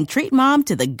today and treat Mom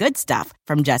to the good stuff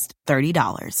from just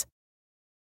 $30.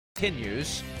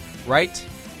 Continues right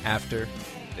after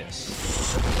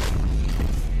this.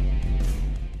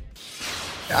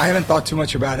 I haven't thought too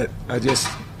much about it. I just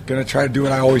going to try to do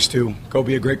what I always do. Go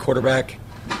be a great quarterback.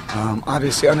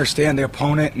 Obviously understand the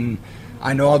opponent, and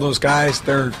I know all those guys.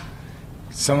 They're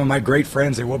some of my great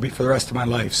friends. They will be for the rest of my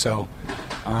life. So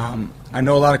I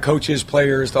know a lot of coaches,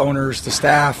 players, the owners, the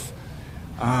staff.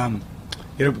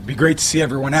 It'll be great to see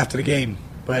everyone after the game.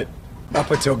 But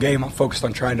up until game, I'm focused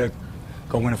on trying to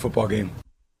go win a football game.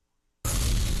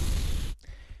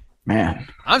 Man,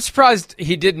 I'm surprised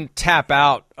he didn't tap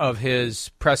out of his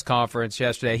press conference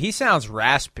yesterday. He sounds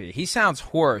raspy. He sounds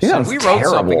hoarse. And we wrote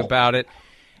something about it.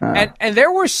 And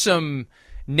there were some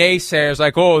naysayers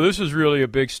like, oh, this is really a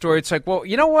big story. It's like, well,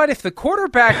 you know what? If the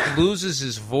quarterback loses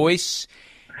his voice,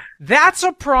 that's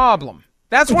a problem.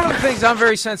 That's one of the things I'm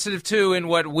very sensitive to in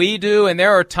what we do. And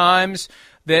there are times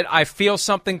that I feel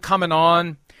something coming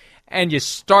on and you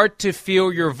start to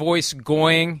feel your voice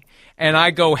going, and I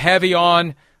go heavy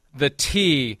on the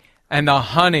tea and the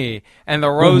honey and the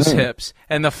rose hips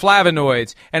and the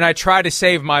flavonoids, and I try to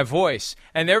save my voice.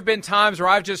 And there have been times where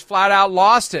I've just flat out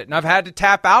lost it, and I've had to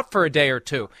tap out for a day or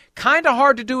two. Kind of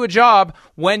hard to do a job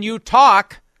when you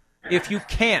talk if you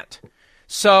can't.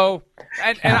 So,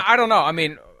 and I don't know. I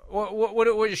mean,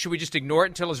 what should we just ignore it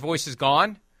until his voice is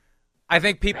gone? I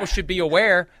think people should be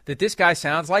aware that this guy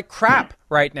sounds like crap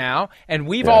right now, and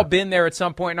we've all been there at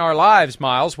some point in our lives,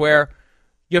 Miles, where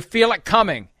you feel it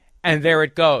coming, and there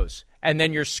it goes, and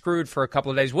then you're screwed for a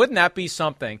couple of days. Wouldn't that be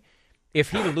something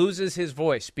if he loses his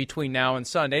voice between now and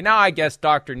Sunday? Now, I guess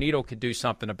Dr. Needle could do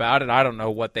something about it. I don't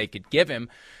know what they could give him.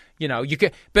 You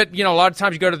could, but a lot of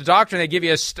times you go to the doctor and they give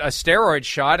you a steroid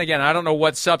shot. Again, I don't know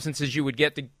what substances you would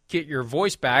get to get your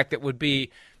voice back that would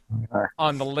be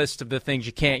on the list of the things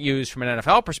you can't use from an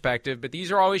NFL perspective, but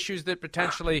these are all issues that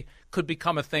potentially could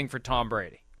become a thing for Tom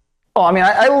Brady. Oh, I mean,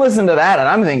 I listen to that and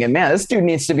I'm thinking, man, this dude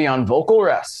needs to be on vocal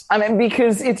rest. I mean,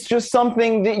 because it's just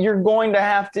something that you're going to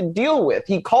have to deal with.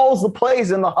 He calls the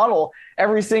plays in the huddle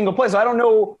every single play. So I don't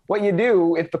know what you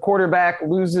do if the quarterback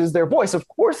loses their voice. Of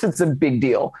course, it's a big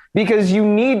deal because you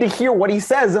need to hear what he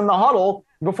says in the huddle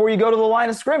before you go to the line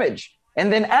of scrimmage.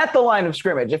 And then at the line of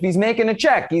scrimmage, if he's making a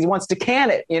check, he wants to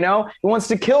can it, he wants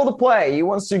to kill the play. He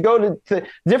wants to go to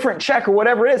different check or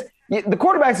whatever it is. The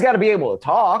quarterback's got to be able to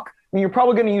talk. I mean, you're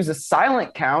probably going to use a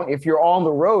silent count if you're on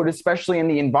the road, especially in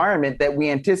the environment that we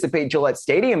anticipate Gillette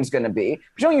Stadium is going to be.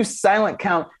 But you don't use silent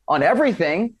count on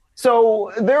everything.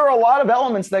 So there are a lot of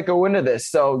elements that go into this.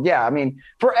 So, yeah, I mean,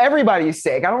 for everybody's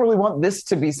sake, I don't really want this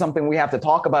to be something we have to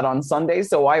talk about on Sunday.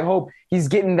 So I hope he's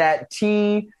getting that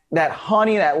tea that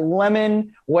honey, that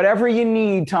lemon, whatever you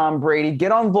need, Tom Brady.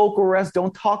 Get on vocal rest.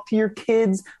 Don't talk to your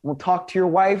kids. Don't talk to your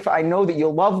wife. I know that you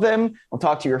love them. Don't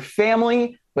talk to your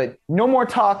family, but no more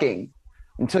talking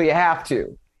until you have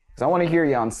to, because I want to hear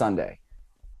you on Sunday.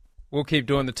 We'll keep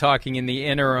doing the talking in the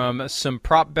interim. Some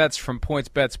prop bets from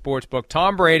PointsBet Sportsbook.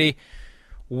 Tom Brady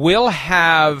will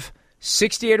have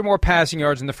 68 or more passing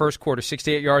yards in the first quarter.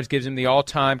 68 yards gives him the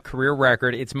all-time career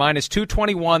record. It's minus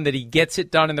 221 that he gets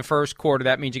it done in the first quarter.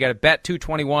 That means you got to bet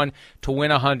 221 to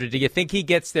win 100. Do you think he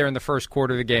gets there in the first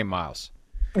quarter of the game, Miles?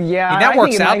 Yeah, I mean, that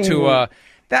works out to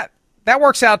that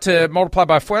works out to multiply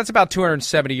by 4. That's about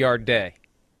 270-yard day.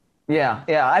 Yeah.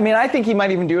 I mean, I think he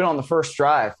might even do it on the first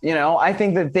drive. I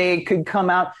think that they could come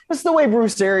out. That's the way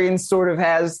Bruce Arians sort of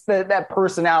has that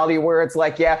personality where it's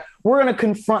like, yeah, we're going to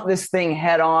confront this thing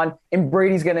head on, and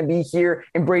Brady's going to be here,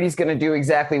 and Brady's going to do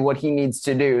exactly what he needs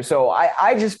to do. So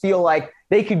I just feel like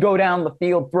they could go down the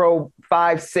field, throw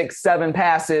 5, 6, 7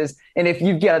 passes, and if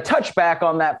you get a touchback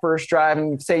on that first drive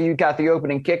and you say you got the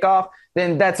opening kickoff,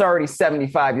 then that's already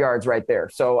 75 yards right there.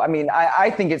 So, I mean, I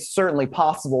think it's certainly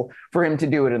possible for him to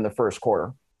do it in the first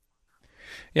quarter.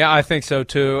 Yeah, I think so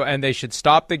too. And they should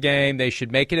stop the game. They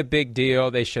should make it a big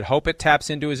deal. They should hope it taps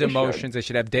into his emotions. They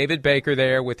should have David Baker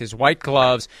there with his white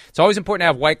gloves. It's always important to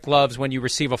have white gloves when you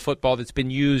receive a football that's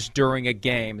been used during a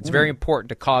game. It's very important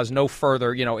to cause no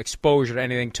further, exposure to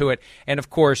anything to it. And of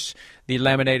course, the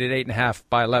laminated 8.5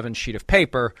 by 11 sheet of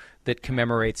paper that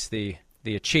commemorates the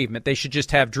achievement. They should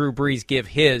just have Drew Brees give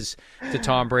his to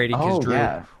Tom Brady because Drew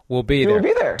will be there. Will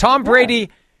be there. Tom Brady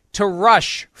to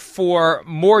rush for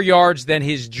more yards than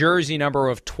his jersey number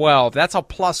of 12. That's a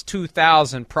plus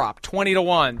 2,000 prop.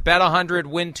 20-1. Bet 100,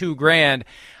 win $2,000.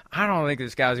 I don't think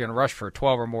this guy's going to rush for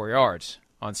 12 or more yards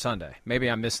on Sunday. Maybe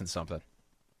I'm missing something.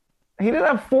 He did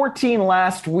have 14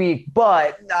 last week,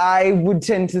 but I would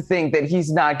tend to think that he's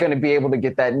not going to be able to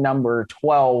get that number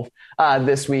 12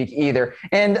 this week either.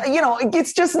 And,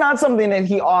 it's just not something that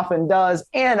he often does.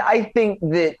 And I think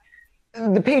that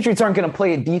the Patriots aren't going to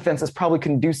play a defense that's probably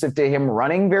conducive to him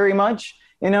running very much,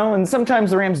 and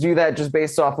sometimes the Rams do that just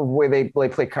based off of the way they play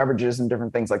coverages and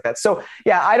different things like that. So,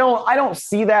 yeah, I don't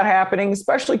see that happening,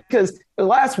 especially because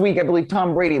last week, I believe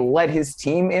Tom Brady led his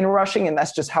team in rushing, and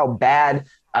that's just how bad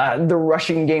the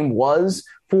rushing game was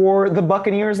for the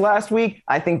Buccaneers last week.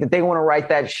 I think that they want to right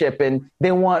that ship, and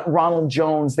they want Ronald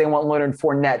Jones, they want Leonard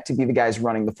Fournette to be the guys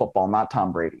running the football, not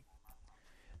Tom Brady.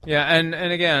 Yeah, and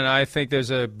again, I think there's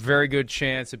a very good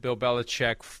chance that Bill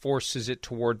Belichick forces it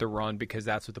toward the run because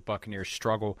that's what the Buccaneers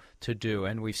struggle to do.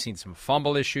 And we've seen some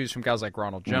fumble issues from guys like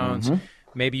Ronald Jones.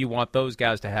 Maybe you want those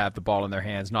guys to have the ball in their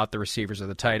hands, not the receivers or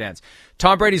the tight ends.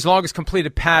 Tom Brady's longest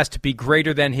completed pass to be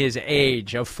greater than his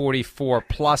age of 44,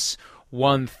 plus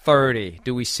 130.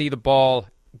 Do we see the ball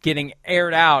getting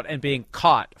aired out and being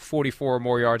caught 44 or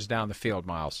more yards down the field,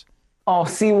 Miles? Oh,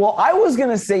 see, well, I was going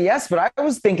to say yes, but I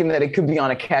was thinking that it could be on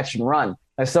a catch and run.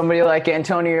 As somebody like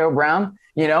Antonio Brown,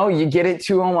 you get it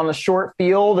to him on a short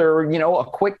field or, a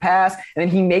quick pass, and then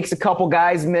he makes a couple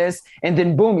guys miss, and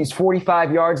then boom, he's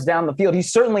 45 yards down the field. He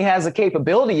certainly has the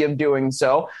capability of doing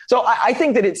so. So I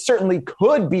think that it certainly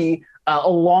could be a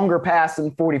longer pass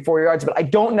than 44 yards, but I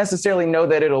don't necessarily know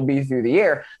that it'll be through the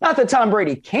air. Not that Tom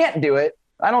Brady can't do it.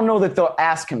 I don't know that they'll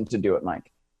ask him to do it, Mike.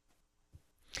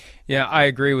 Yeah, I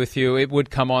agree with you. It would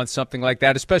come on something like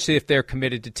that, especially if they're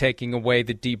committed to taking away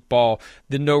the deep ball,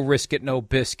 the no risk it, no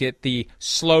biscuit, the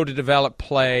slow to develop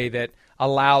play that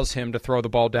allows him to throw the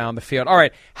ball down the field. All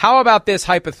right, how about this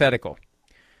hypothetical?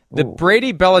 The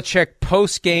Brady Belichick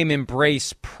post-game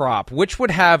embrace prop. Which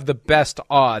would have the best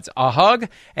odds? A hug,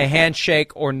 a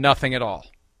handshake, or nothing at all?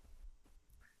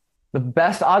 The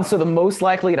best odds, so the most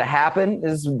likely to happen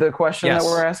is the question that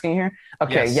we're asking here?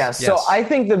 Okay, yes. So I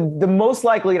think the most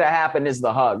likely to happen is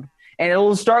the hug. And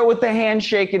it'll start with the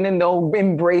handshake, and then they'll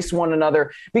embrace one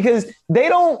another because they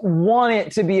don't want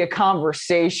it to be a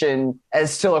conversation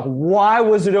as to, like, why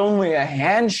was it only a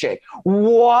handshake?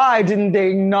 Why didn't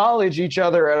they acknowledge each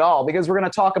other at all? Because we're going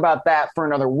to talk about that for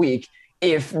another week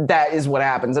if that is what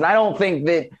happens. And I don't think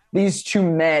that these two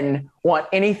men want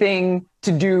anything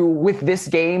to do with this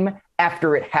game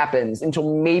after it happens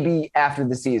until maybe after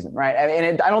the season, right?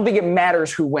 And I don't think it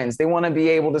matters who wins. They want to be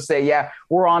able to say, yeah,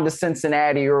 we're on to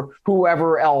Cincinnati or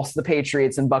whoever else the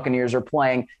Patriots and Buccaneers are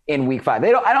playing in week 5. I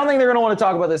don't think they're going to want to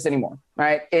talk about this anymore,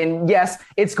 right? And yes,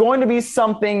 it's going to be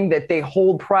something that they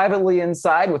hold privately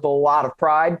inside with a lot of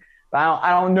pride. But I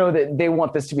don't know that they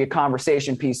want this to be a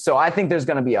conversation piece. So I think there's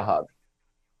going to be a hug.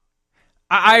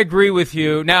 I agree with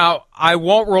you. Now, I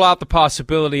won't rule out the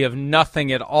possibility of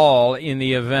nothing at all in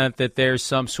the event that there's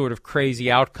some sort of crazy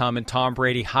outcome and Tom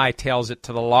Brady hightails it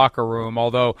to the locker room,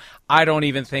 although I don't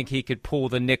even think he could pull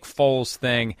the Nick Foles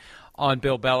thing on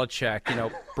Bill Belichick. You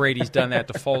know, Brady's done that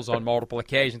to Foles on multiple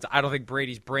occasions. I don't think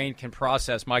Brady's brain can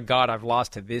process, my God, I've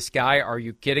lost to this guy. Are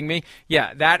you kidding me?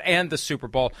 Yeah, that and the Super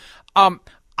Bowl.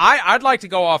 I'd like to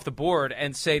go off the board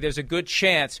and say there's a good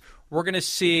chance we're going to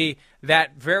see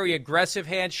that very aggressive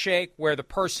handshake where the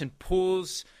person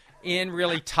pulls in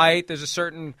really tight. There's a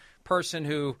certain person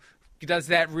who does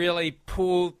that really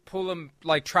pull him,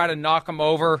 like try to knock him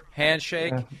over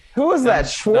handshake. Yeah. Who was that?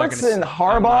 Schwartz and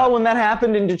Harbaugh when that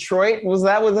happened in Detroit? Was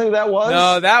that who that was?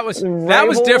 No, that was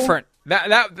different.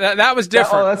 That was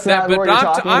different.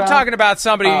 I'm talking about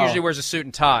somebody who usually wears a suit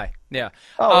and tie. Yeah.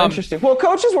 Oh, interesting. Well,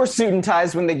 coaches wear suit and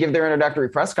ties when they give their introductory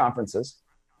press conferences.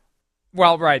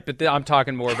 Well, right, but I'm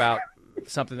talking more about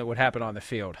something that would happen on the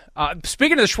field.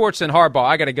 Speaking of the Schwartz and Harbaugh,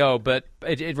 I got to go, but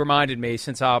it reminded me,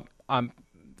 since I'm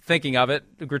thinking of it,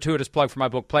 a gratuitous plug for my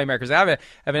book, Playmakers. I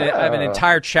have an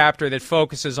entire chapter that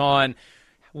focuses on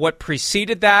what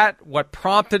preceded that, what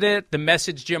prompted it, the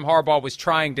message Jim Harbaugh was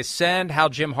trying to send, how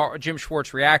Jim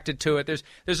Schwartz reacted to it.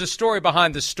 There's a story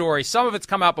behind the story. Some of it's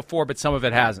come out before, but some of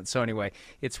it hasn't. So anyway,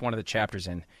 it's one of the chapters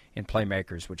in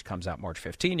Playmakers, which comes out March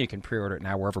 15. You can pre-order it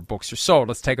now wherever books are sold.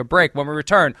 Let's take a break. When we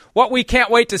return, what we can't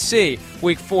wait to see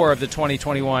Week 4 of the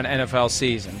 2021 NFL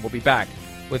season. We'll be back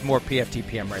with more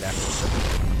PFTPM right after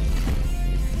this.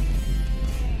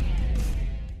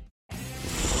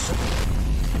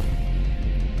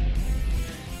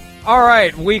 All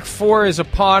right, Week 4 is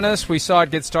upon us. We saw it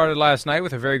get started last night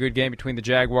with a very good game between the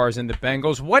Jaguars and the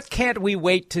Bengals. What can't we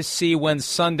wait to see when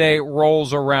Sunday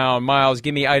rolls around? Miles,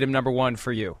 give me item number 1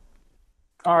 for you.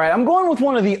 All right, I'm going with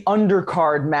one of the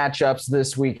undercard matchups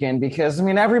this weekend because,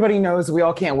 everybody knows we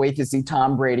all can't wait to see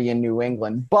Tom Brady in New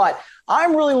England. But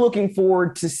I'm really looking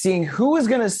forward to seeing who is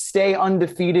going to stay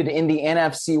undefeated in the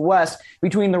NFC West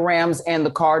between the Rams and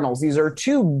the Cardinals. These are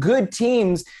two good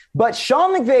teams, but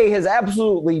Sean McVay has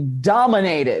absolutely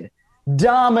dominated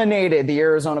the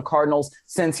Arizona Cardinals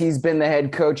since he's been the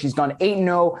head coach. He's gone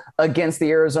 8-0 against the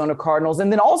Arizona Cardinals.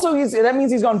 And then also that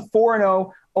means he's gone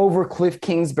 4-0 over Cliff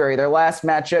Kingsbury. Their last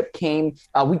matchup came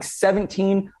week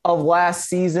 17 of last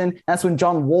season. That's when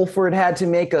John Wolford had to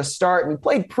make a start, and he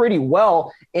played pretty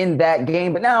well in that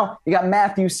game. But now you got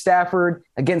Matthew Stafford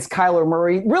against Kyler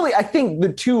Murray. Really, I think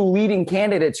the two leading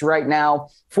candidates right now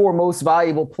for most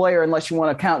valuable player, unless you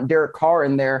want to count Derek Carr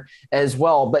in there as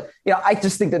well. But I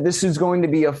just think that this is going to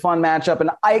be a fun matchup, and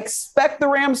I expect the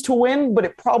Rams to win, but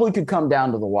it probably could come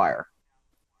down to the wire.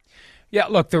 Yeah,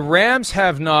 look, the Rams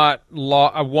have not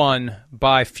won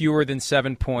by fewer than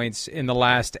 7 points in the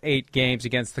last 8 games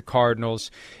against the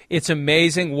Cardinals. It's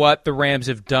amazing what the Rams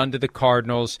have done to the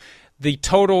Cardinals. The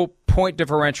total point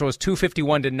differential is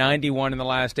 251 to 91 in the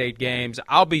last 8 games.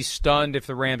 I'll be stunned if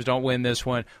the Rams don't win this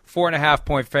one.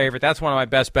 4.5-point favorite. That's one of my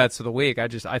best bets of the week. I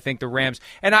think the Rams,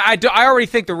 and I already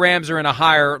think the Rams are in a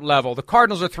higher level. The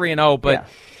Cardinals are 3-0, but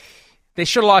they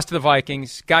should have lost to the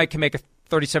Vikings. Guy can make a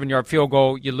 37-yard field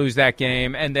goal, you lose that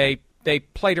game, and they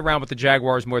played around with the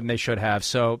Jaguars more than they should have.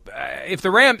 So if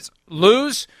the Rams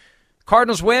lose,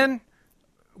 Cardinals win,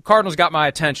 Cardinals got my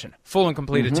attention, full and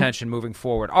complete attention moving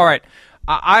forward. All right,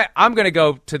 I'm going to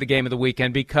go to the game of the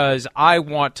weekend because I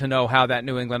want to know how that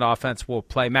New England offense will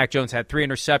play. Mac Jones had 3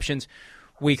 interceptions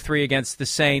Week 3 against the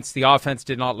Saints. The offense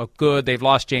did not look good. They've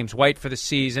lost James White for the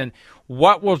season.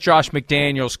 What will Josh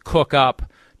McDaniels cook up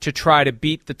to try to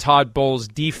beat the Todd Bowles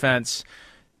defense,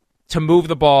 to move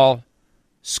the ball,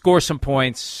 score some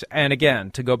points, and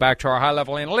again, to go back to our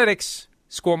high-level analytics,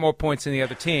 score more points than the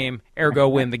other team, ergo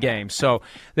win the game. So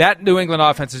that New England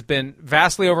offense has been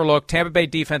vastly overlooked. Tampa Bay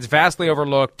defense vastly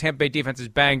overlooked. Tampa Bay defense is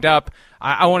banged up.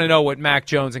 I want to know what Mac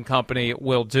Jones and company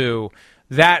will do.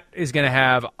 That is going to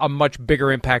have a much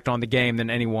bigger impact on the game than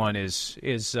anyone is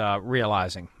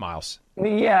realizing, Miles.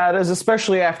 Yeah, it is,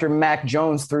 especially after Mac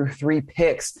Jones threw 3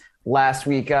 picks last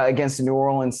week against the New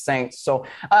Orleans Saints. So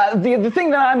the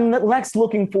thing that I'm next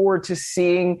looking forward to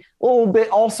seeing a little bit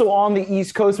also on the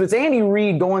East Coast was Andy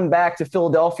Reid going back to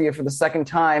Philadelphia for the second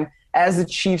time as the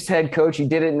Chiefs head coach. He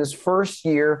did it in his first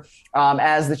year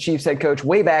as the Chiefs head coach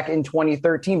way back in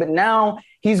 2013. But now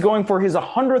he's going for his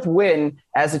 100th win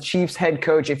as the Chiefs head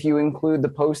coach if you include the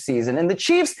postseason. And the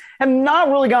Chiefs have not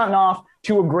really gotten off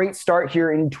to a great start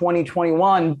here in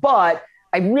 2021, but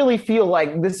I really feel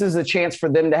like this is a chance for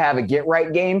them to have a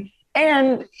get-right game.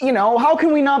 And, how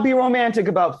can we not be romantic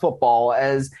about football,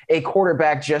 as a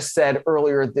quarterback just said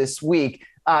earlier this week?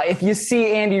 If you see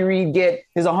Andy Reid get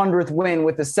his 100th win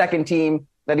with the second team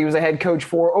that he was a head coach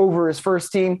for over his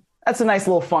first team, that's a nice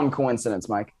little fun coincidence,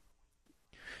 Mike.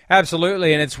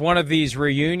 Absolutely, and it's one of these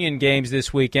reunion games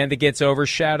this weekend that gets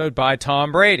overshadowed by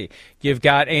Tom Brady. You've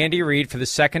got Andy Reid for the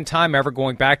second time ever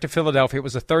going back to Philadelphia. It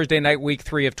was a Thursday night, week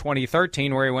 3 of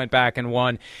 2013, where he went back and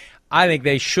won. I think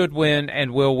they should win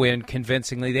and will win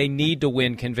convincingly. They need to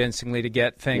win convincingly to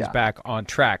get things back on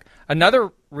track.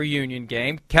 Another reunion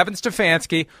game, Kevin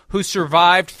Stefanski, who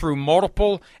survived through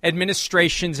multiple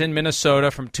administrations in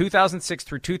Minnesota from 2006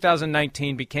 through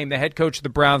 2019, became the head coach of the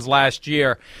Browns last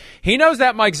year. He knows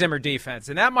that Mike Zimmer defense,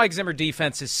 and that Mike Zimmer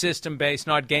defense is system-based,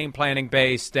 not game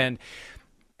planning-based, and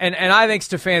I think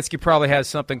Stefanski probably has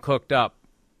something cooked up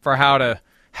for how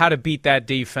to beat that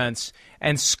defense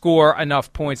and score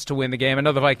enough points to win the game. I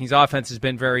know the Vikings offense has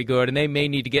been very good, and they may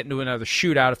need to get into another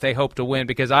shootout if they hope to win,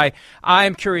 because I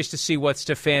am curious to see what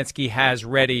Stefanski has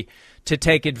ready to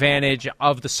take advantage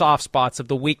of the soft spots, of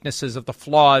the weaknesses, of the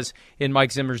flaws in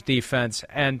Mike Zimmer's defense.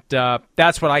 And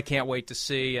that's what I can't wait to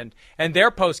see. And their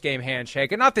post-game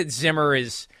handshake. And not that Zimmer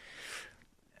is,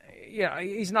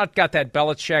 he's not got that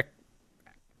Belichick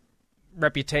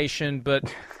reputation,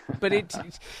 but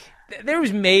there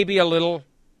was maybe a little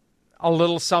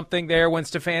something there when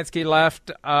Stefanski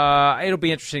left. It'll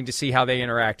be interesting to see how they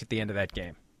interact at the end of that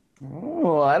game.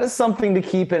 Well, that is something to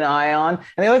keep an eye on.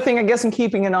 And the other thing I guess I'm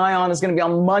keeping an eye on is going to be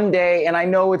on Monday. And I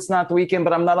know it's not the weekend,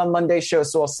 but I'm not on Monday's show,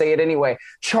 so I'll say it anyway.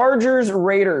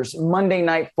 Chargers-Raiders, Monday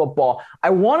Night Football.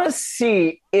 I want to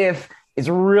see if it's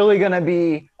really going to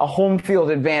be a home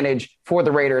field advantage for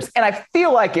the Raiders. And I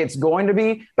feel like it's going to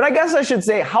be, but I guess I should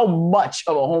say how much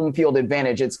of a home field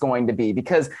advantage it's going to be,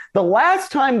 because the last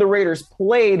time the Raiders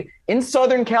played in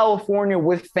Southern California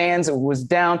with fans, it was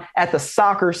down at the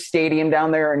soccer stadium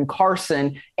down there in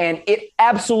Carson, and it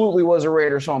absolutely was a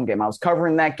Raiders home game. I was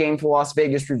covering that game for the Las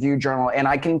Vegas Review-Journal, and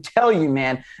I can tell you,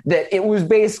 man, that it was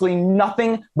basically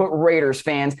nothing but Raiders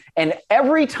fans. And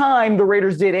every time the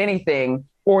Raiders did anything,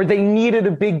 or they needed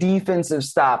a big defensive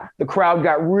stop, the crowd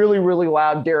got really, really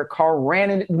loud. Derek Carr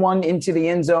ran one into the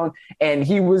end zone, and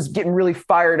he was getting really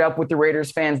fired up with the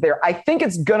Raiders fans there. I think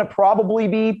it's going to probably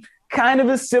be kind of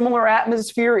a similar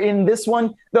atmosphere in this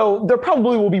one, though there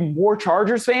probably will be more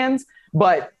Chargers fans.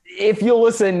 But if you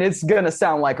listen, it's going to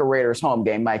sound like a Raiders home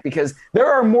game, Mike, because there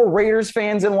are more Raiders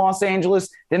fans in Los Angeles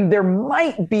than there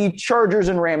might be Chargers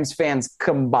and Rams fans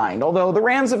combined. Although the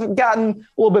Rams have gotten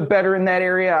a little bit better in that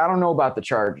area. I don't know about the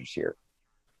Chargers here.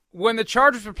 When the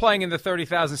Chargers were playing in the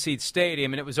 30,000-seat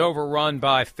stadium and it was overrun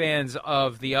by fans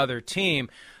of the other team,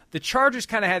 the Chargers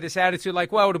kind of had this attitude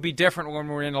like, well, it'll be different when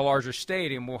we're in a larger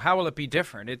stadium. Well, how will it be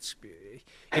different?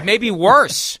 It may be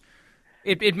worse.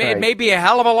 It may be a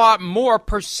hell of a lot more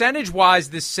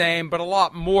percentage-wise the same, but a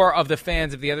lot more of the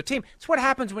fans of the other team. It's what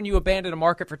happens when you abandon a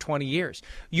market for 20 years.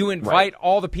 You invite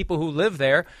all the people who live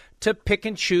there to pick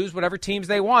and choose whatever teams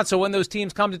they want. So when those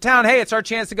teams come to town, hey, it's our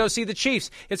chance to go see the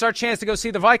Chiefs. It's our chance to go see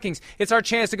the Vikings. It's our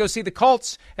chance to go see the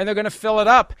Colts, and they're going to fill it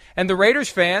up. And the Raiders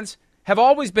fans have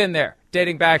always been there,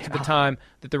 dating back to the time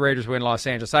that the Raiders were in Los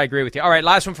Angeles. I agree with you. All right,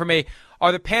 last one for me.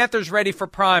 Are the Panthers ready for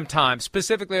prime time?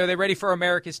 Specifically, are they ready for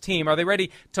America's team? Are they ready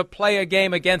to play a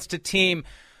game against a team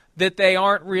that they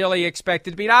aren't really expected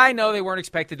to beat? I know they weren't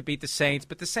expected to beat the Saints,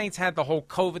 but the Saints had the whole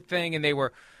COVID thing, and they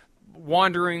were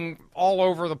wandering all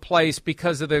over the place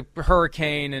because of the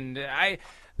hurricane. And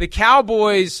the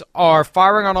Cowboys are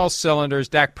firing on all cylinders.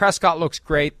 Dak Prescott looks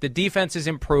great. The defense is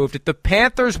improved. If the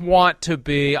Panthers want to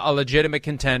be a legitimate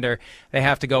contender, they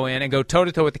have to go in and go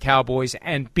toe-to-toe with the Cowboys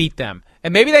and beat them.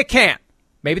 And maybe they can't.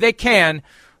 Maybe they can,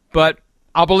 but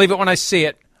I'll believe it when I see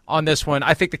it on this one.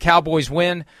 I think the Cowboys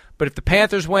win, but if the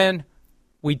Panthers win,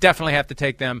 we definitely have to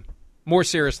take them more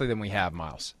seriously than we have,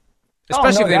 Miles.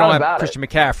 Especially if they don't have Christian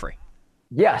McCaffrey.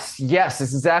 Yes, that's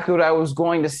exactly what I was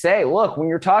going to say. Look, when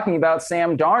you're talking about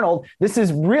Sam Darnold, this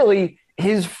is really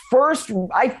his first,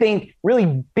 I think,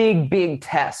 really big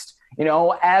test,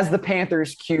 as the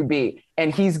Panthers QB.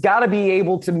 And he's got to be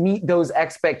able to meet those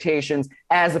expectations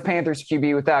as the Panthers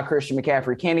QB without Christian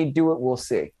McCaffrey. Can he do it? We'll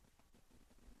see.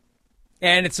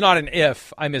 And it's not an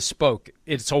if. I misspoke.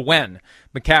 It's a when.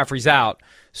 McCaffrey's out.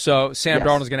 So Sam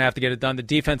Darnold's going to have to get it done. The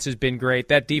defense has been great.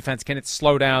 That defense, can it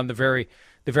slow down the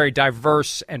very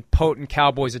diverse and potent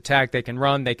Cowboys attack? They can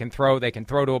run, they can throw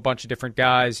to a bunch of different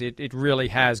guys. It really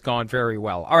has gone very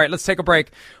well. All right, let's take a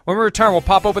break. When we return, we'll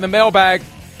pop open the mailbag.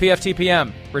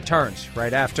 PFTPM returns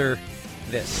right after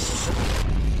this.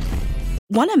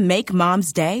 Want to make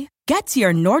Mom's Day? Get to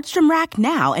your Nordstrom Rack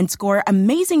now and score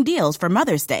amazing deals for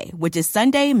Mother's Day, which is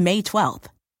Sunday, May 12th.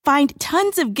 Find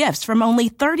tons of gifts from only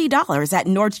 $30 at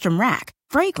Nordstrom Rack.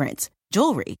 Fragrance,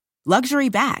 jewelry, luxury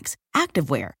bags,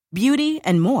 activewear, beauty,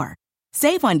 and more.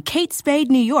 Save on Kate Spade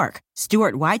New York,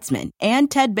 Stuart Weitzman, and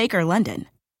Ted Baker London.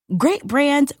 Great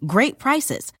brands, great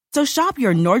prices. So shop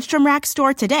your Nordstrom Rack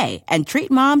store today and treat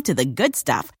Mom to the good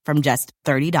stuff from just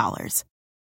 $30.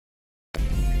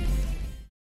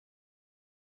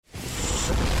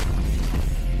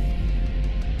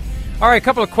 All right, a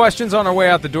couple of questions on our way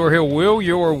out the door here. Will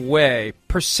your way.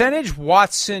 Percentage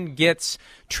Watson gets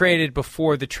traded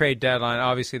before the trade deadline.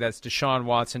 Obviously, that's Deshaun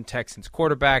Watson, Texans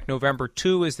quarterback. November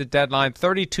 2 is the deadline,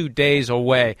 32 days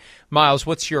away. Miles,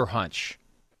 what's your hunch?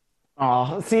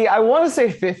 Oh, see, I want to say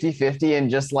 50-50 and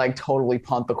just like totally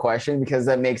punt the question because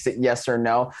that makes it yes or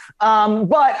no.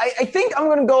 But I think I'm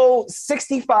going to go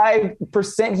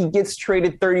 65% he gets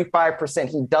traded, 35%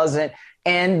 he doesn't.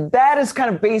 And that is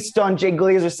kind of based on Jay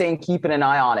Glazer saying keep an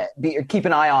eye on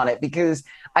it because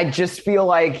I just feel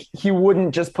like he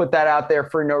wouldn't just put that out there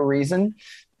for no reason.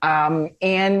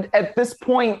 And at this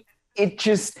point,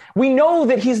 we know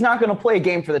that he's not going to play a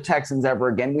game for the Texans ever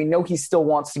again. We know he still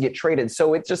wants to get traded.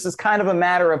 So it just is kind of a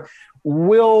matter of,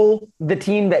 will the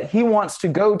team that he wants to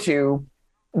go to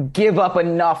give up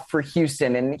enough for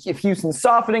Houston? And if Houston's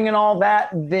softening and all that,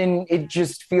 then it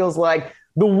just feels like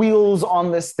the wheels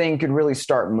on this thing could really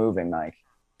start moving, Mike.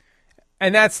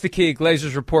 And that's the key.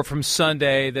 Glazer's report from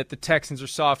Sunday that the Texans are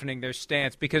softening their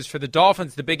stance because for the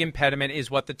Dolphins, the big impediment is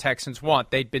what the Texans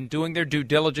want. They'd been doing their due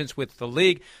diligence with the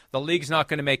league. The league's not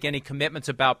going to make any commitments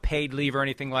about paid leave or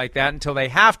anything like that until they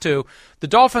have to. The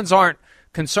Dolphins aren't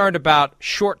concerned about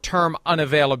short-term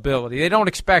unavailability. They don't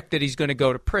expect that he's going to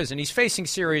go to prison. He's facing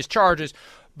serious charges,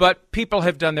 but people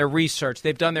have done their research.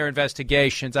 They've done their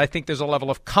investigations. I think there's a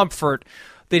level of comfort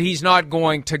that he's not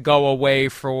going to go away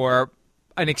for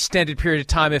an extended period of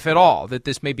time, if at all, that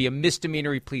this may be a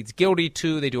misdemeanor he pleads guilty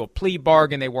to. They do a plea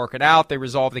bargain. They work it out. They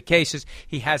resolve the cases.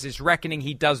 He has his reckoning.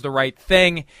 He does the right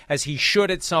thing, as he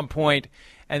should at some point,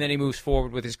 and then he moves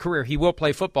forward with his career. He will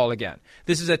play football again.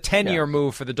 This is a 10-year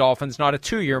move for the Dolphins, not a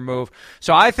 2-year move.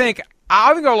 So I think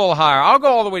I'll go a little higher. I'll go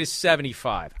all the way to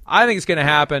 75. I think it's going to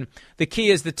happen. The key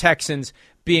is the Texans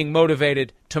being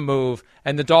motivated to move,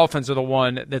 and the Dolphins are the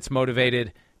one that's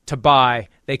motivated to buy.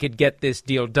 They could get this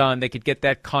deal done. They could get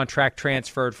that contract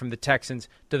transferred from the Texans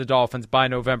to the Dolphins by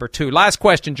November 2. Last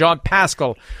question, John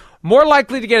Pascal. More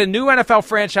likely to get a new NFL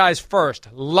franchise first,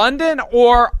 London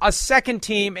or a second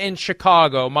team in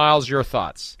Chicago? Miles, your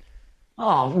thoughts?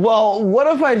 Oh, well, what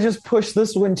if I just push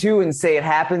this one too and say it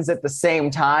happens at the same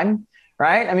time?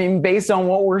 Right? I mean, based on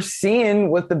what we're seeing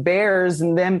with the Bears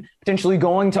and them potentially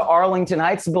going to Arlington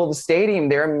Heights to build a stadium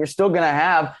there, I mean, you're still going to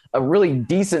have a really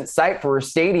decent site for a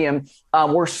stadium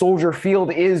where Soldier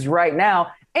Field is right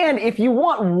now. And if you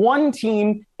want one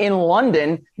team in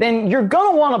London, then you're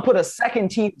going to want to put a second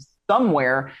team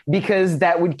somewhere because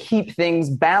that would keep things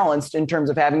balanced in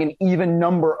terms of having an even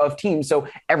number of teams. So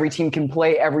every team can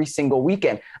play every single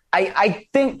weekend. I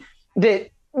think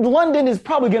that London is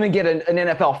probably going to get an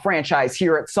NFL franchise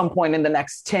here at some point in the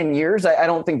next 10 years. I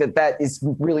don't think that is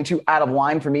really too out of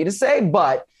line for me to say.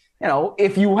 But, you know,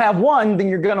 if you have one, then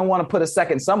you're going to want to put a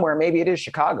second somewhere. Maybe it is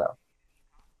Chicago.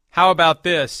 How about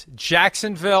this?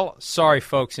 Jacksonville, sorry,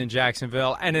 folks in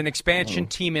Jacksonville, and an expansion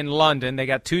team in London. They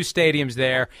got 2 stadiums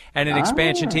there, and an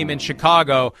expansion team in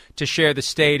Chicago to share the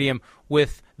stadium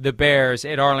with the Bears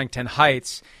at Arlington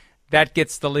Heights. That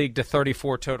gets the league to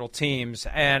 34 total teams.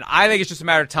 And I think it's just a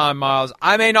matter of time, Miles.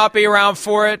 I may not be around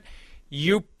for it.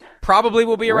 You probably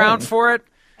will be around for it.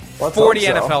 40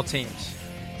 NFL teams.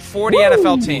 40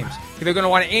 NFL teams. They're going to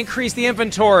want to increase the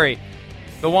inventory.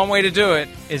 The one way to do it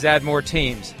is add more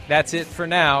teams. That's it for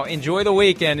now. Enjoy the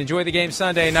weekend. Enjoy the game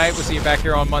Sunday night. We'll see you back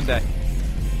here on Monday.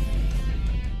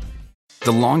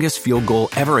 The longest field goal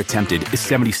ever attempted is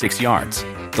 76 yards.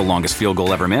 The longest field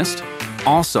goal ever missed?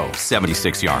 Also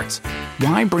 76 yards.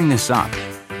 Why bring this up?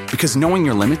 Because knowing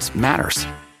your limits matters,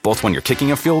 both when you're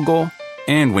kicking a field goal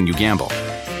and when you gamble.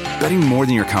 Betting more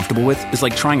than you're comfortable with is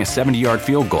like trying a 70-yard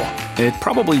field goal. It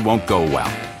probably won't go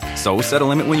well. So set a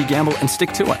limit when you gamble and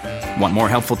stick to it. Want more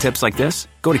helpful tips like this?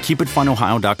 Go to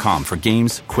keepitfunohio.com for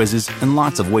games, quizzes, and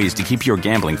lots of ways to keep your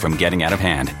gambling from getting out of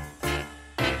hand.